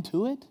won't run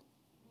into it?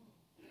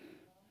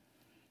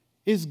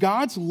 Is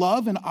God's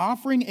love and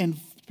offering and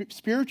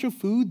spiritual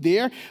food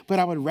there, but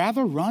I would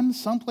rather run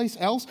someplace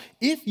else?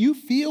 If you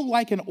feel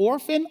like an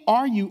orphan,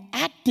 are you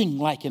acting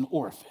like an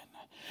orphan?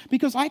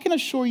 Because I can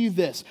assure you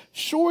this,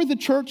 sure, the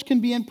church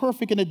can be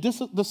imperfect and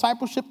the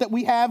discipleship that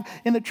we have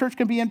in the church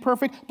can be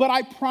imperfect, but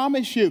I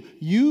promise you,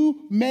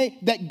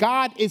 that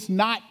God is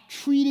not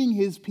treating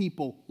his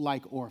people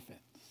like orphans.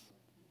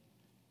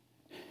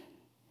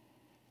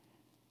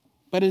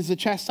 But it's the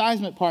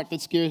chastisement part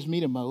that scares me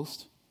the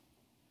most.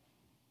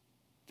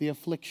 The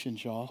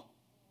afflictions, y'all.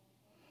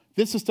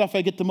 This is stuff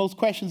I get the most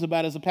questions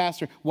about as a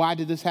pastor. Why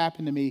did this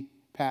happen to me,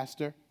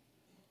 Pastor?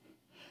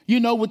 You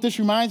know what this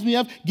reminds me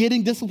of?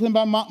 Getting disciplined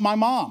by my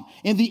mom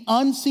in the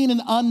unseen and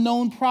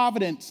unknown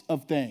providence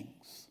of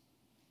things.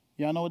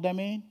 Y'all know what that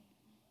means?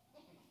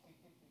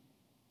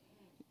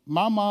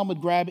 My mom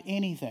would grab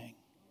anything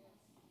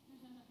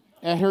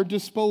at her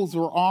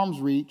disposal or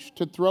arm's reach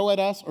to throw at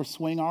us or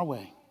swing our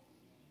way.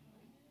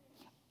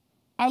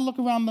 I look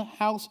around the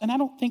house and I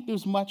don't think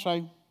there's much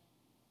I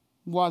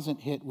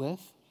wasn't hit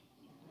with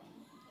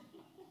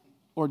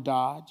or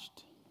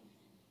dodged.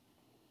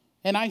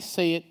 And I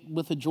say it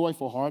with a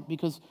joyful heart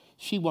because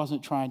she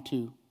wasn't trying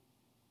to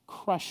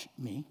crush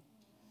me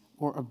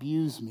or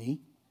abuse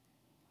me.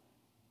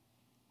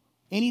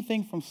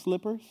 Anything from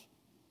slippers,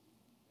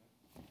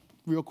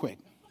 real quick.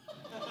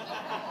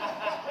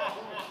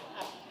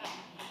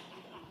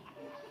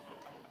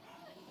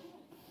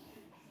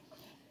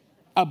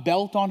 A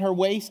belt on her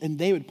waist, and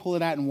they would pull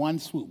it out in one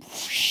swoop.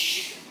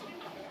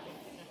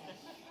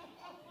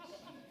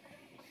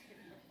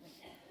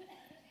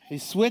 A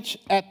switch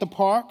at the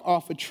park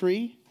off a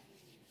tree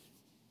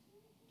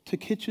to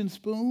kitchen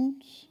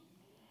spoons.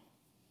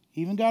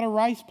 Even got a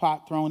rice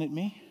pot thrown at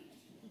me.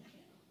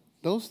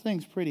 Those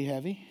things pretty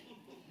heavy.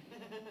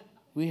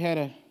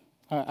 I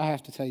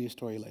have to tell you a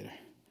story later.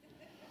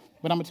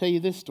 But I'm going to tell you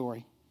this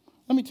story.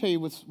 Let me tell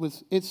you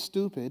it's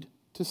stupid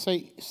to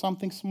say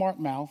something smart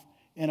mouth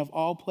in, of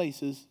all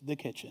places, the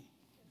kitchen.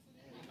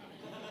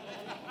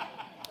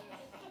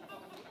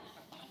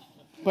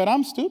 But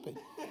I'm stupid.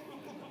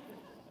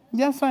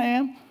 Yes, I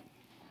am.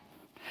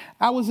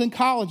 I was in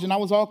college and I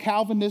was all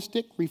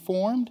Calvinistic,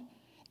 reformed,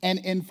 and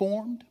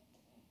informed.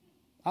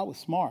 I was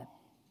smart.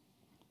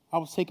 I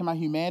was taking my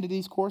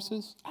humanities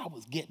courses. I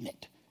was getting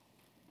it.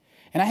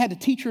 And I had to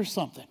teach her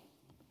something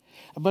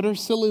about her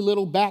silly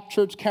little back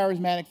church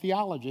charismatic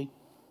theology.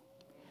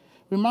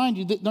 Let me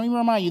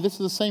remind you, this is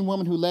the same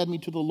woman who led me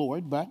to the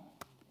Lord,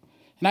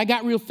 and I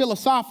got real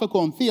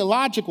philosophical and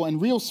theological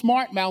and real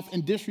smart mouth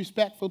and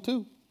disrespectful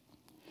too.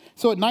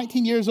 So at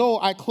 19 years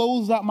old, I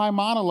closed out my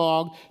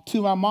monologue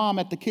to my mom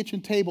at the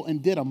kitchen table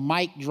and did a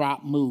mic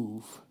drop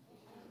move.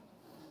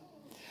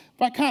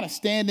 By kind of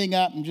standing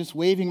up and just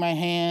waving my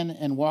hand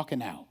and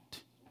walking out.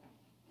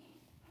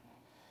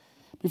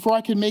 Before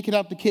I could make it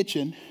out the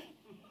kitchen,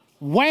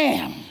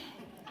 wham!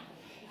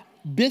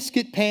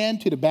 Biscuit pan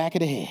to the back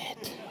of the head.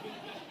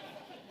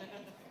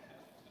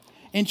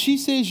 And she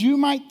says, you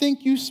might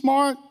think you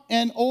smart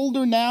and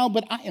older now,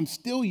 but I am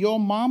still your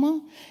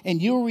mama, and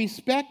you'll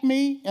respect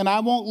me, and I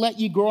won't let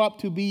you grow up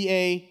to be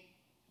a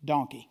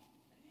donkey.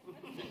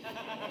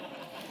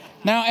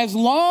 Now, as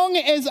long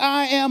as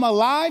I am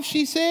alive,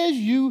 she says,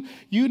 you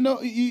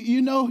know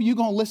you're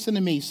going to listen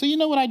to me. So you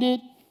know what I did?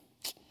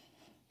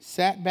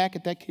 Sat back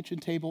at that kitchen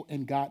table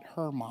and got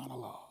her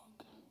monologue.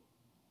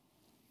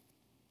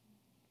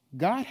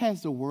 God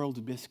has the world's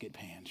biscuit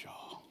pans, y'all.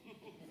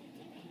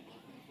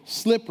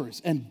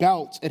 Slippers and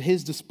belts at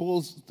his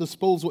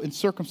disposal in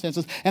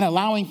circumstances, and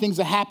allowing things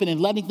to happen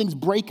and letting things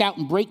break out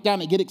and break down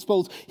and get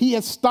exposed. He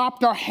has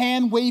stopped our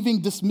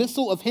hand-waving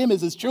dismissal of him as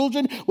his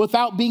children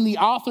without being the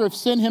author of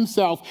sin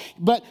himself,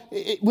 but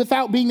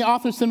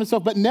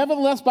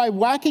nevertheless by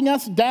whacking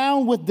us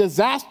down with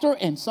disaster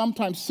and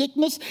sometimes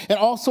sickness and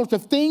all sorts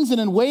of things, and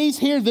in ways,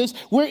 hear this,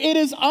 where it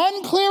is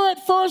unclear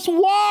at first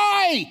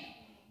why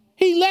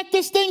he let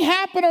this thing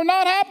happen or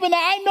not happen. Now,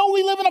 I know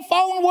we live in a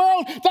fallen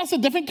world. That's a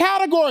different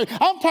category.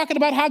 I'm talking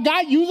about how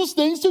God uses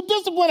things to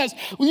discipline us.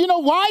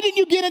 Why didn't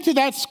you get into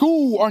that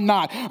school or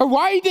not? Or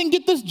why you didn't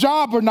get this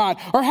job or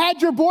not? Or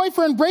had your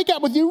boyfriend break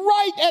up with you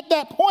right at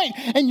that point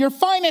and your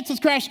finances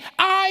crash?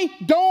 I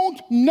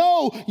don't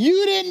know.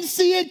 You didn't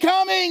see it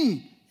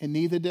coming, and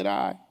neither did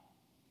I.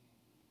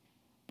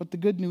 But the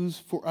good news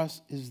for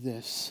us is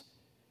this: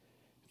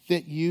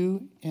 that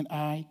you and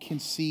I can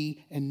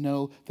see and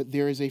know that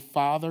there is a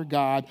Father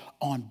God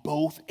on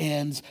both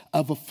ends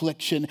of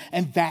affliction,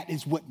 and that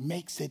is what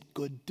makes it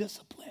good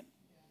discipline.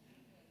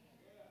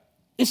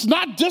 It's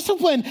not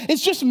discipline.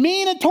 It's just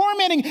mean and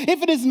tormenting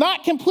if it is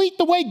not complete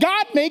the way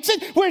God makes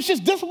it, where it's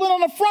just discipline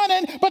on the front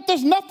end, but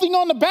there's nothing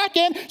on the back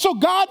end. So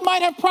God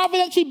might have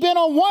providentially been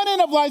on one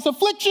end of life's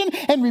affliction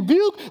and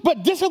rebuke,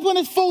 but discipline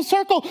is full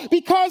circle,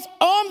 because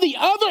on the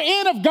other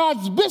end of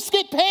God's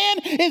biscuit pan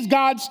is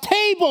God's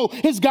table,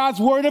 is God's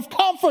word of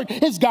comfort,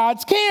 is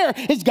God's care,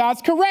 is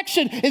God's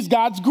correction, is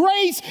God's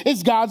grace,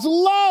 is God's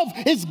love,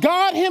 is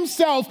God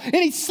himself. And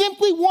he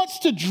simply wants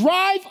to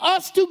drive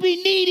us to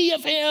be needy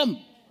of him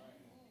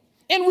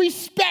and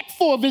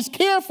respectful of his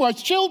care for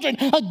us children.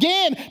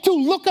 Again, to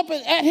look up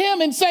at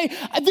him and say,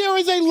 there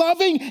is a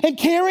loving and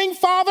caring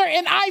Father,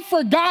 and I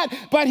forgot,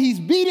 but he's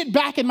beat it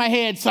back in my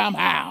head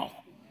somehow.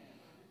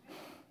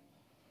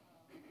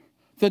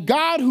 The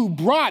God who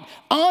brought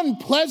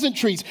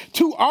unpleasantries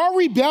to our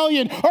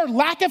rebellion or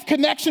lack of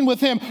connection with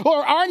him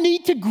or our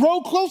need to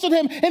grow closer to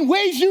him in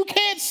ways you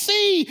can't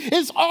see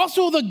is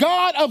also the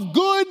God of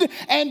good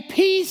and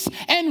peace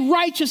and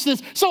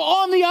righteousness. So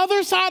on the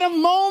other side of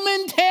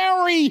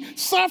momentary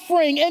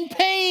suffering and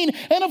pain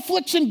and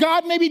affliction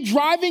God may be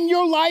driving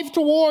your life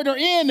toward or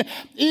in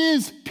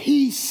is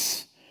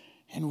peace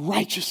and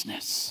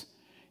righteousness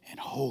and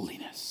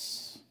holiness.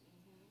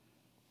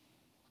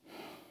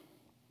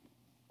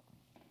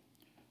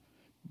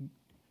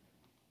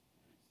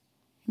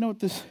 You know what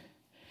this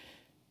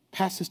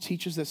passage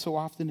teaches that so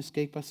often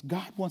escape us?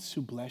 God wants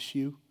to bless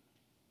you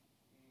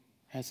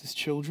as his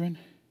children,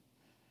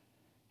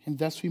 and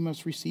thus we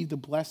must receive the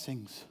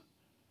blessings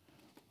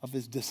of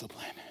his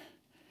discipline.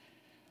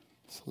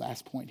 That's the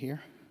last point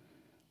here.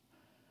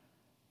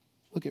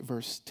 Look at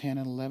verse 10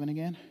 and 11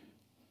 again.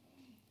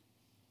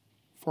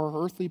 For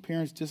our earthly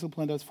parents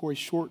disciplined us for a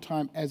short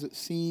time as it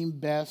seemed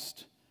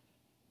best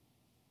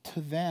to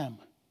them.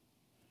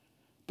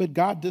 But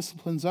God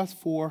disciplines us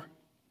for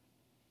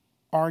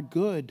our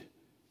good,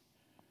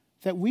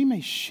 that we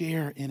may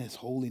share in his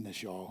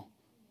holiness, y'all.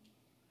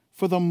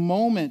 For the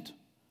moment,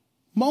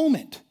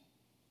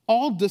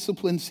 all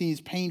discipline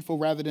seems painful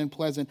rather than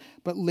pleasant,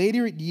 but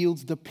later it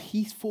yields the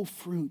peaceful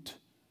fruit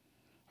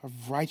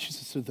of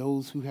righteousness to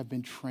those who have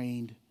been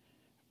trained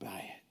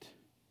by it.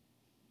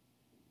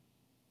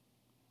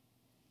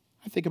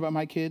 I think about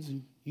my kids,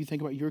 and you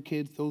think about your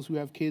kids, those who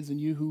have kids, and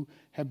you who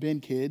have been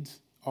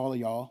kids, all of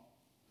y'all.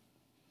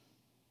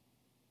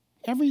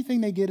 Everything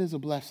they get is a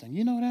blessing.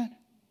 You know that?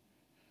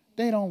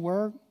 They don't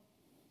work.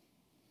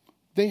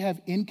 They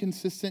have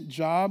inconsistent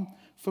job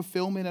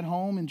fulfillment at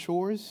home and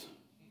chores.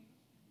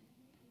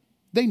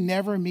 They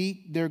never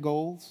meet their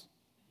goals.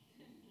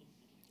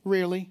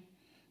 Rarely.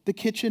 The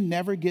kitchen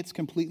never gets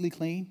completely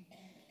clean.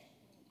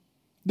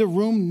 The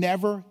room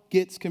never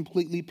gets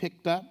completely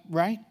picked up,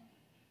 right?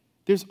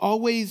 There's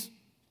always,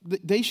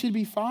 they should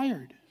be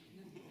fired.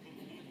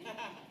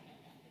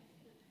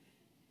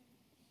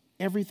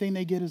 Everything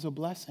they get is a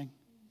blessing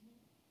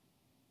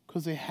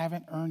because they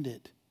haven't earned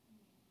it.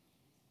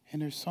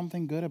 And there's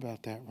something good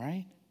about that,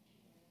 right?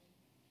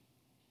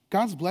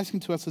 God's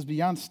blessing to us is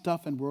beyond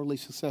stuff and worldly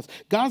success.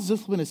 God's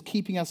discipline is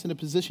keeping us in a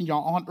position,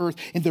 y'all, on earth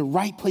in the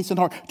right place in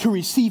heart to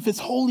receive his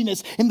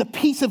holiness and the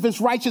peace of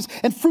his righteousness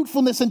and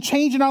fruitfulness and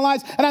change in our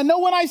lives. And I know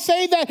when I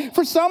say that,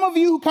 for some of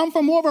you who come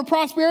from more of a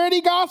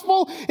prosperity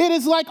gospel, it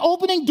is like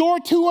opening door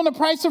 2 on The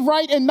Price of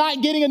Right and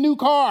not getting a new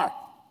car.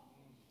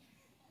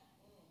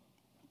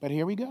 But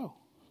here we go.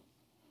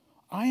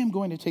 I am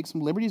going to take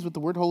some liberties with the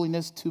word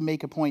holiness to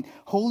make a point.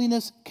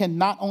 Holiness can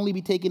not only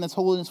be taken as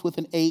holiness with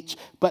an H,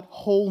 but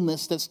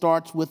wholeness that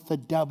starts with the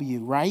W,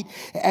 right?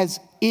 As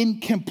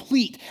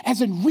incomplete, as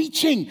in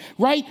reaching,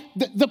 right?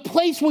 The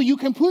place where you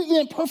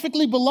completely and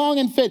perfectly belong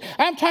and fit.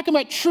 I'm talking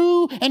about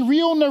true and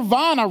real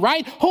nirvana,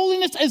 right?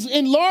 Holiness is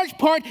in large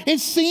part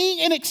is seeing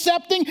and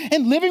accepting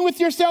and living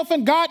with yourself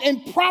and God in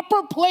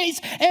proper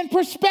place and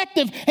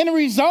perspective. And the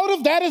result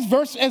of that is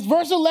as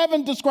verse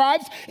 11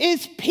 describes,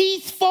 is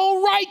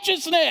peaceful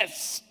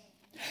righteousness.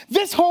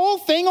 This whole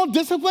thing on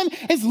discipline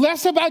is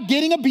less about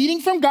getting a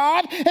beating from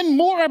God and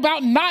more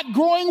about not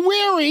growing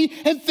weary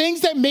in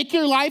things that make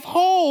your life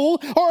whole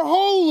or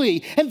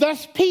holy and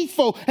thus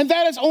peaceful. And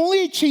that is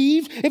only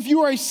achieved if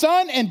you are a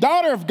son and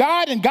daughter of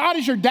God and God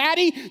is your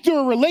daddy through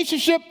a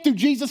relationship through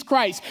Jesus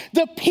Christ.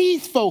 The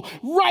peaceful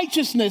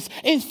righteousness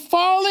is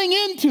falling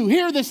into,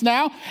 hear this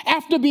now,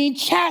 after being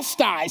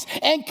chastised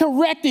and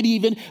corrected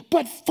even,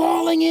 but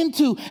falling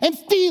into and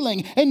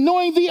feeling and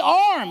knowing the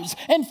arms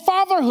and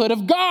fatherhood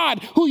of God,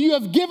 who you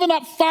have given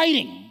up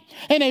fighting,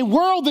 in a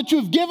world that you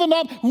have given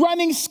up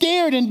running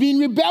scared and being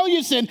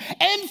rebellious in,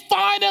 and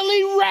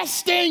finally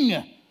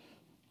resting,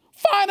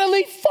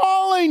 finally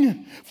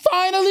falling,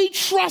 finally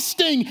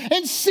trusting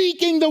and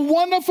seeking the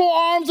wonderful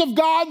arms of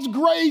God's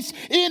grace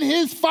in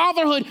his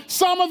fatherhood.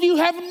 Some of you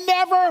have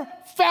never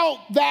felt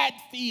that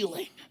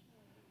feeling.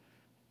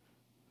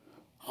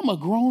 I'm a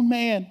grown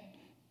man.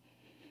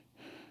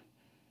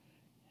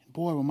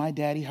 Boy, when my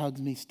daddy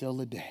hugs me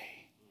still a day.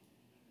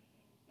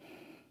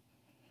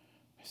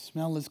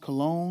 Smell his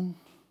cologne,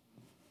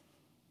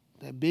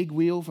 that big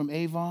wheel from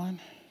Avon.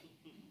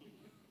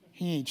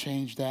 He ain't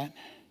changed that.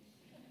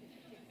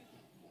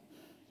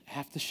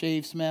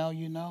 Aftershave smell,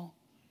 you know.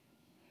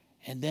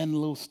 And then a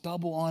little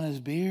stubble on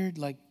his beard,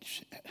 and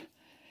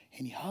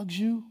he hugs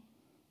you.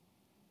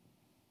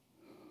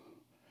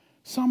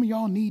 Some of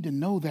y'all need to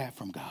know that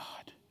from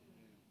God.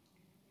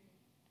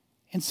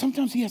 And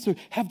sometimes he has to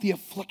have the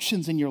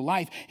afflictions in your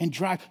life and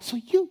drive so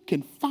you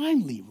can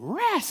finally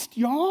rest,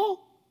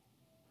 y'all.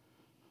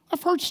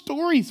 I've heard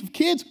stories of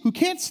kids who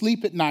can't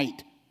sleep at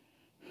night.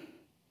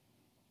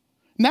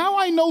 Now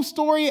I know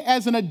story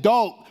as an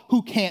adult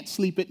who can't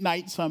sleep at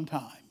night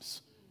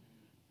sometimes.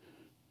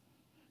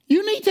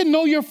 You need to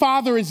know your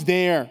father is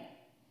there.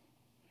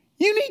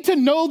 You need to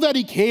know that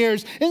he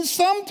cares. And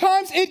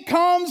sometimes it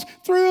comes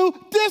through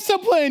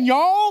discipline,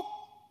 y'all.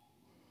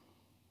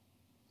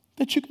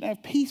 That you can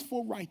have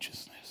peaceful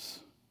righteousness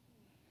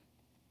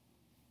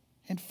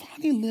and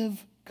finally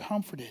live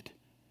comforted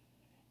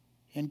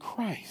in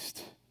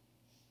Christ.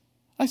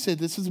 I said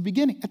this at the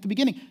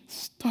beginning.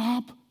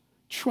 Stop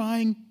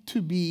trying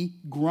to be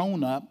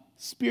grown up,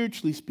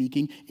 spiritually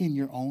speaking, in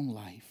your own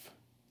life.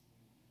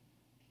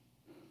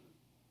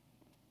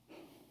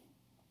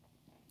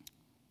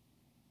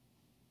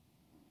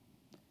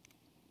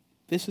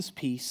 This is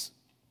peace,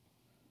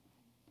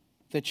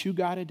 that you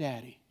got a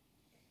daddy,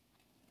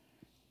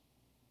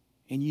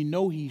 and you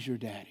know he's your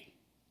daddy,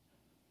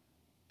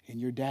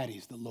 and your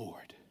daddy's the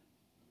Lord.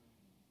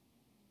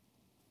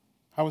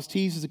 I was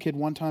teased as a kid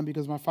one time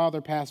because my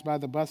father passed by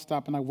the bus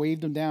stop and I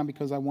waved him down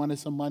because I wanted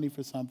some money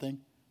for something. And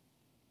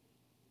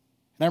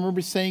I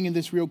remember saying in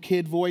this real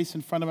kid voice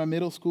in front of my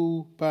middle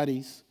school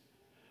buddies,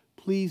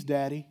 "Please,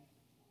 Daddy,"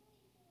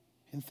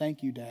 and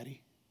 "Thank you,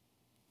 Daddy."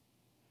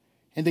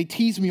 And they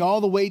teased me all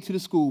the way to the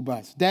school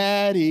bus.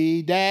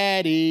 "Daddy,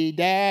 Daddy,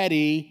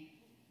 Daddy,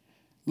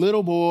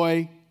 little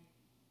boy."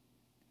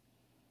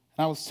 And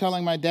I was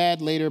telling my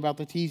dad later about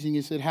the teasing.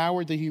 He said,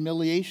 "Howard, the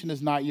humiliation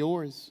is not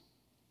yours.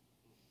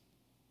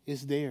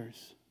 It's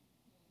theirs.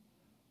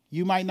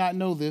 You might not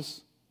know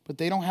this, but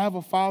they don't have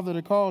a father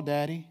to call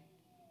daddy.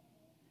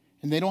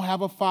 And they don't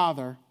have a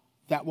father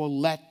that will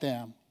let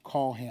them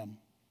call him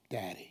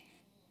daddy."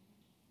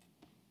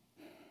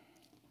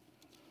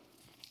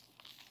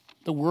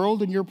 The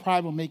world and your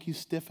pride will make you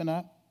stiffen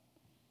up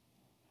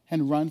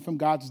and run from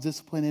God's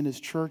discipline in his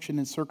church and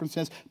in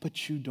circumstance,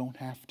 but you don't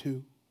have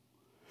to.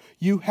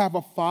 You have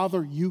a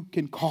father you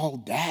can call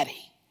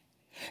daddy.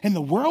 And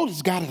the world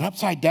has got it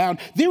upside down.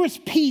 There is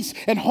peace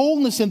and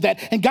wholeness in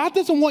that. And God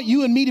doesn't want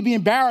you and me to be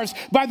embarrassed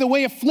by the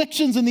way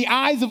afflictions in the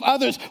eyes of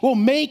others will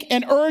make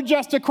and urge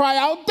us to cry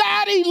out,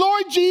 "Daddy,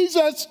 Lord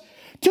Jesus,"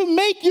 to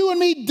make you and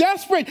me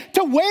desperate,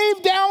 to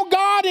wave down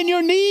God in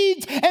your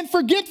needs and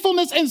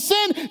forgetfulness and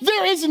sin.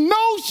 There is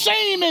no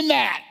shame in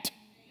that,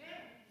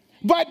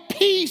 but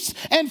peace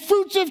and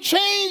fruits of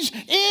change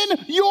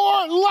in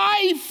your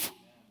life.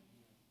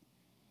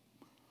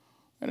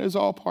 And it's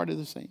all part of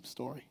the same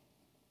story.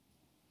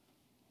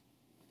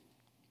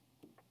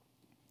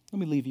 Let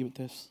me leave you with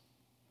this.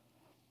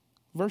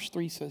 Verse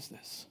 3 says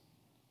this: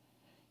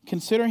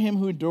 "Consider him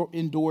who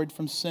endured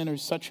from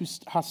sinners such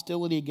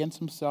hostility against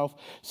himself,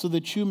 so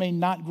that you may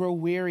not grow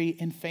weary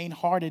and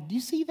faint-hearted." Do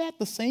you see that?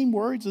 The same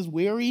words as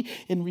weary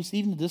in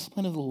receiving the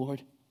discipline of the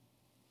Lord.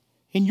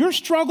 In your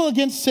struggle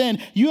against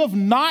sin, you have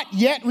not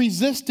yet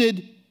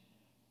resisted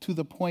to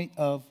the point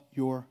of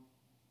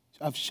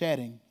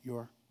shedding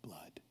your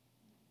blood.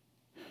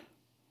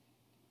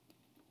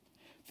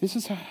 This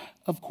is,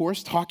 of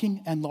course,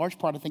 talking in large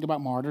part, I think,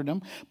 about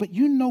martyrdom. But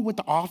you know what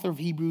the author of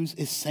Hebrews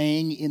is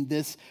saying in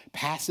this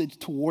passage,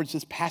 towards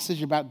this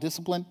passage about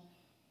discipline?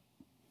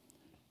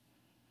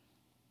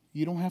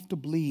 You don't have to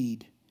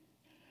bleed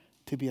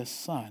to be a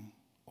son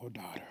or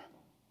daughter.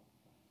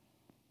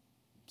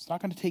 It's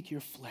not going to take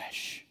your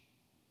flesh,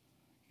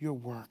 your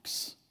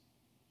works.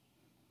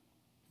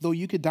 Though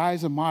you could die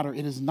as a martyr,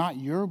 it is not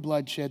your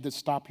bloodshed that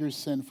stopped your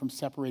sin from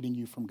separating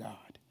you from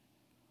God.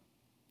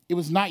 It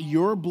was not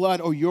your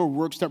blood or your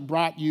works that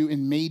brought you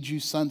and made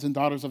you sons and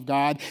daughters of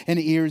God and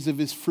heirs of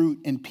his fruit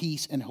and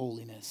peace and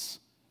holiness.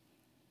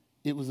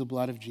 It was the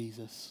blood of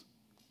Jesus.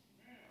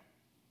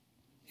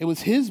 It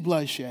was his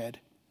blood shed.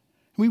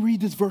 We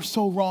read this verse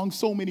so wrong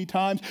so many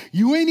times.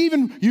 You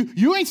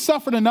ain't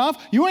suffered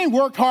enough. You ain't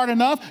worked hard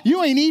enough.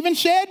 You ain't even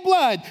shed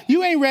blood.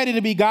 You ain't ready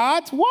to be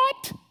God's.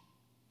 What?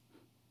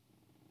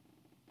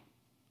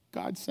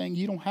 God's saying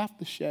you don't have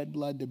to shed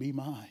blood to be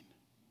mine.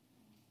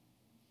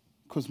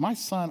 Because my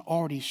son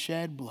already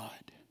shed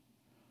blood.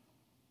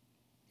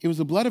 It was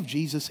the blood of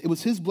Jesus. It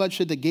was his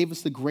bloodshed that gave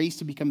us the grace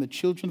to become the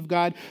children of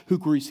God who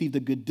could receive the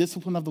good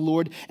discipline of the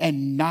Lord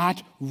and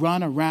not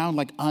run around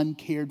like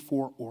uncared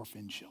for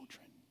orphan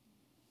children.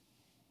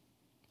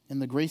 And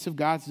the grace of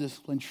God's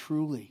discipline,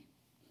 truly,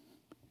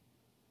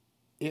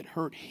 it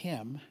hurt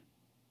him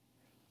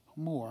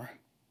more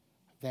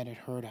than it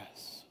hurt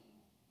us.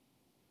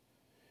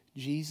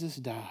 Jesus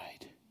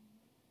died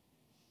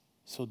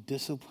so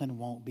discipline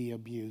won't be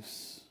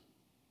abuse.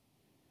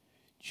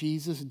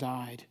 Jesus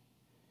died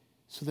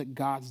so that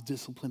God's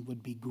discipline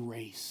would be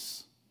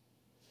grace.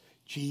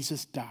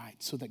 Jesus died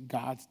so that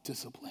God's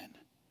discipline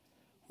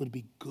would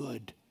be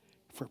good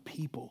for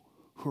people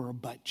who are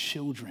but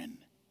children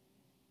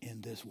in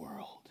this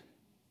world.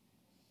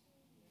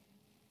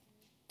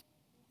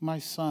 My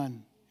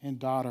son and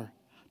daughter,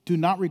 do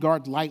not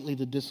regard lightly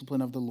the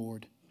discipline of the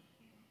Lord,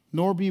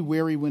 nor be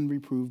weary when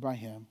reproved by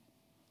him.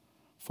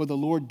 For the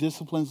Lord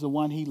disciplines the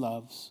one he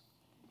loves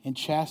and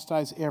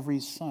chastises every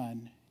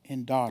son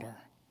and daughter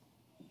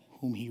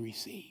whom he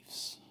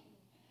receives.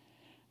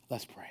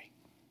 Let's pray.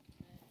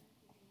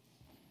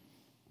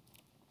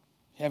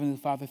 Heavenly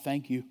Father,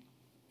 thank you.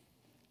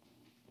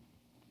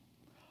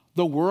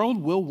 The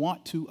world will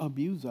want to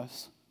abuse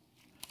us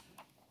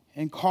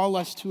and call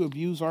us to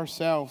abuse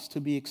ourselves, to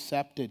be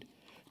accepted,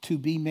 to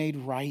be made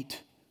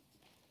right,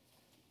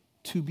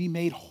 to be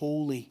made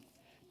holy,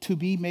 to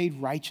be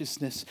made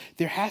righteousness.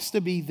 There has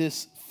to be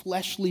this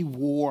fleshly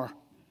war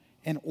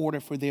in order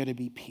for there to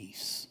be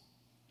peace.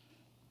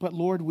 But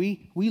Lord,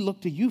 we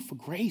look to you for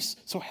grace.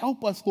 So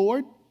help us,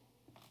 Lord,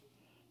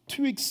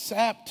 to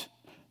accept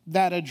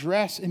that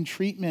address and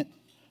treatment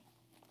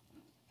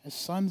as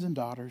sons and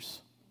daughters.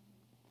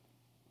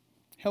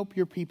 Help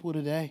your people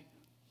today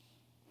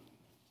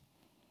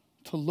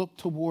to look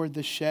toward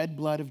the shed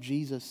blood of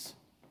Jesus.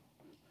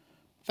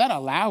 That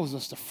allows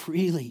us to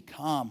freely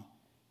come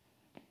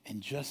and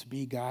just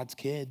be God's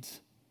kids,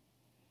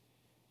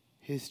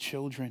 his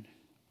children,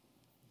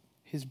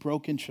 his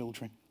broken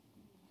children.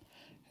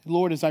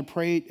 Lord, as I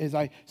prayed, as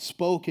I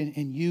spoke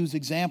and used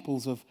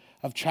examples of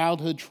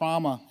childhood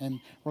trauma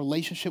and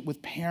relationship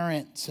with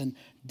parents and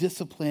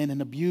discipline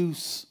and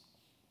abuse,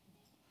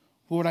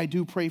 Lord, I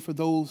do pray for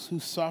those who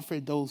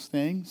suffered those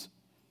things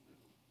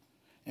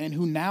and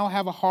who now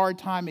have a hard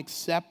time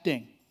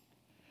accepting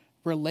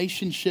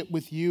relationship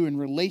with you and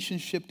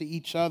relationship to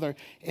each other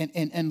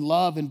and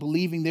love and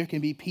believing there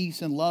can be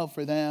peace and love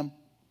for them.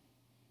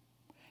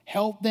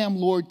 Help them,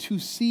 Lord, to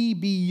see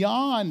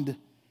beyond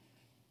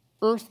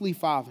earthly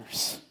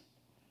fathers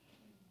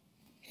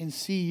and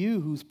see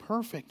you who's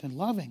perfect and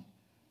loving.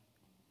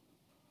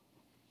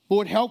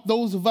 Lord, help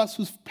those of us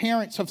whose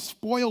parents have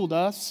spoiled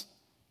us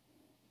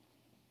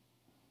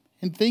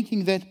in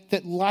thinking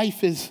that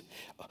life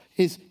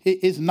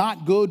is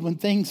not good when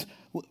things,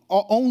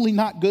 only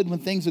not good when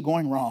things are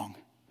going wrong.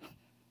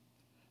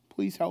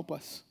 Please help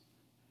us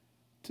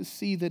to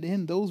see that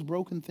in those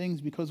broken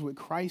things, because of what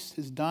Christ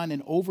has done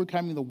in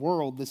overcoming the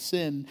world, the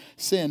sin,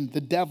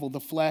 the devil, the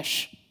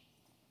flesh,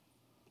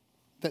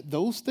 that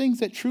those things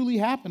that truly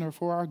happen are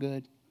for our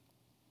good.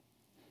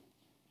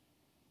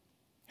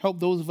 Help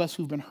those of us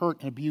who've been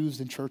hurt and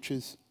abused in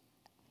churches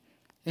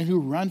and who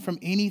run from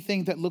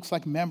anything that looks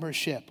like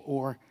membership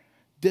or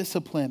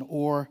discipline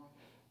or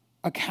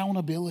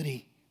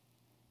accountability.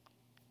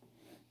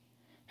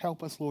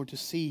 Help us, Lord, to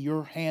see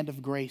your hand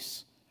of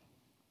grace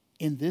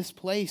in this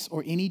place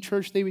or any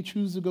church they would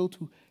choose to go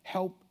to.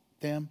 Help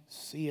them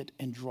see it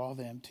and draw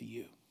them to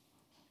you.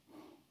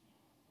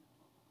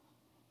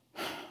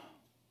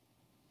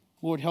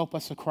 Lord, help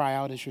us to cry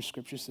out, as your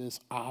scripture says,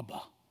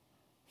 Abba,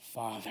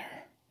 Father,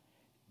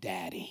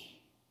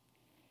 Daddy,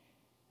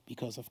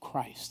 because of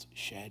Christ's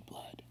shed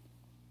blood.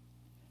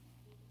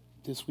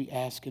 This we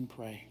ask and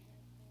pray.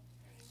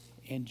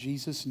 In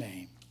Jesus'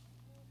 name,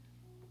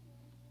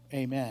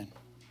 amen.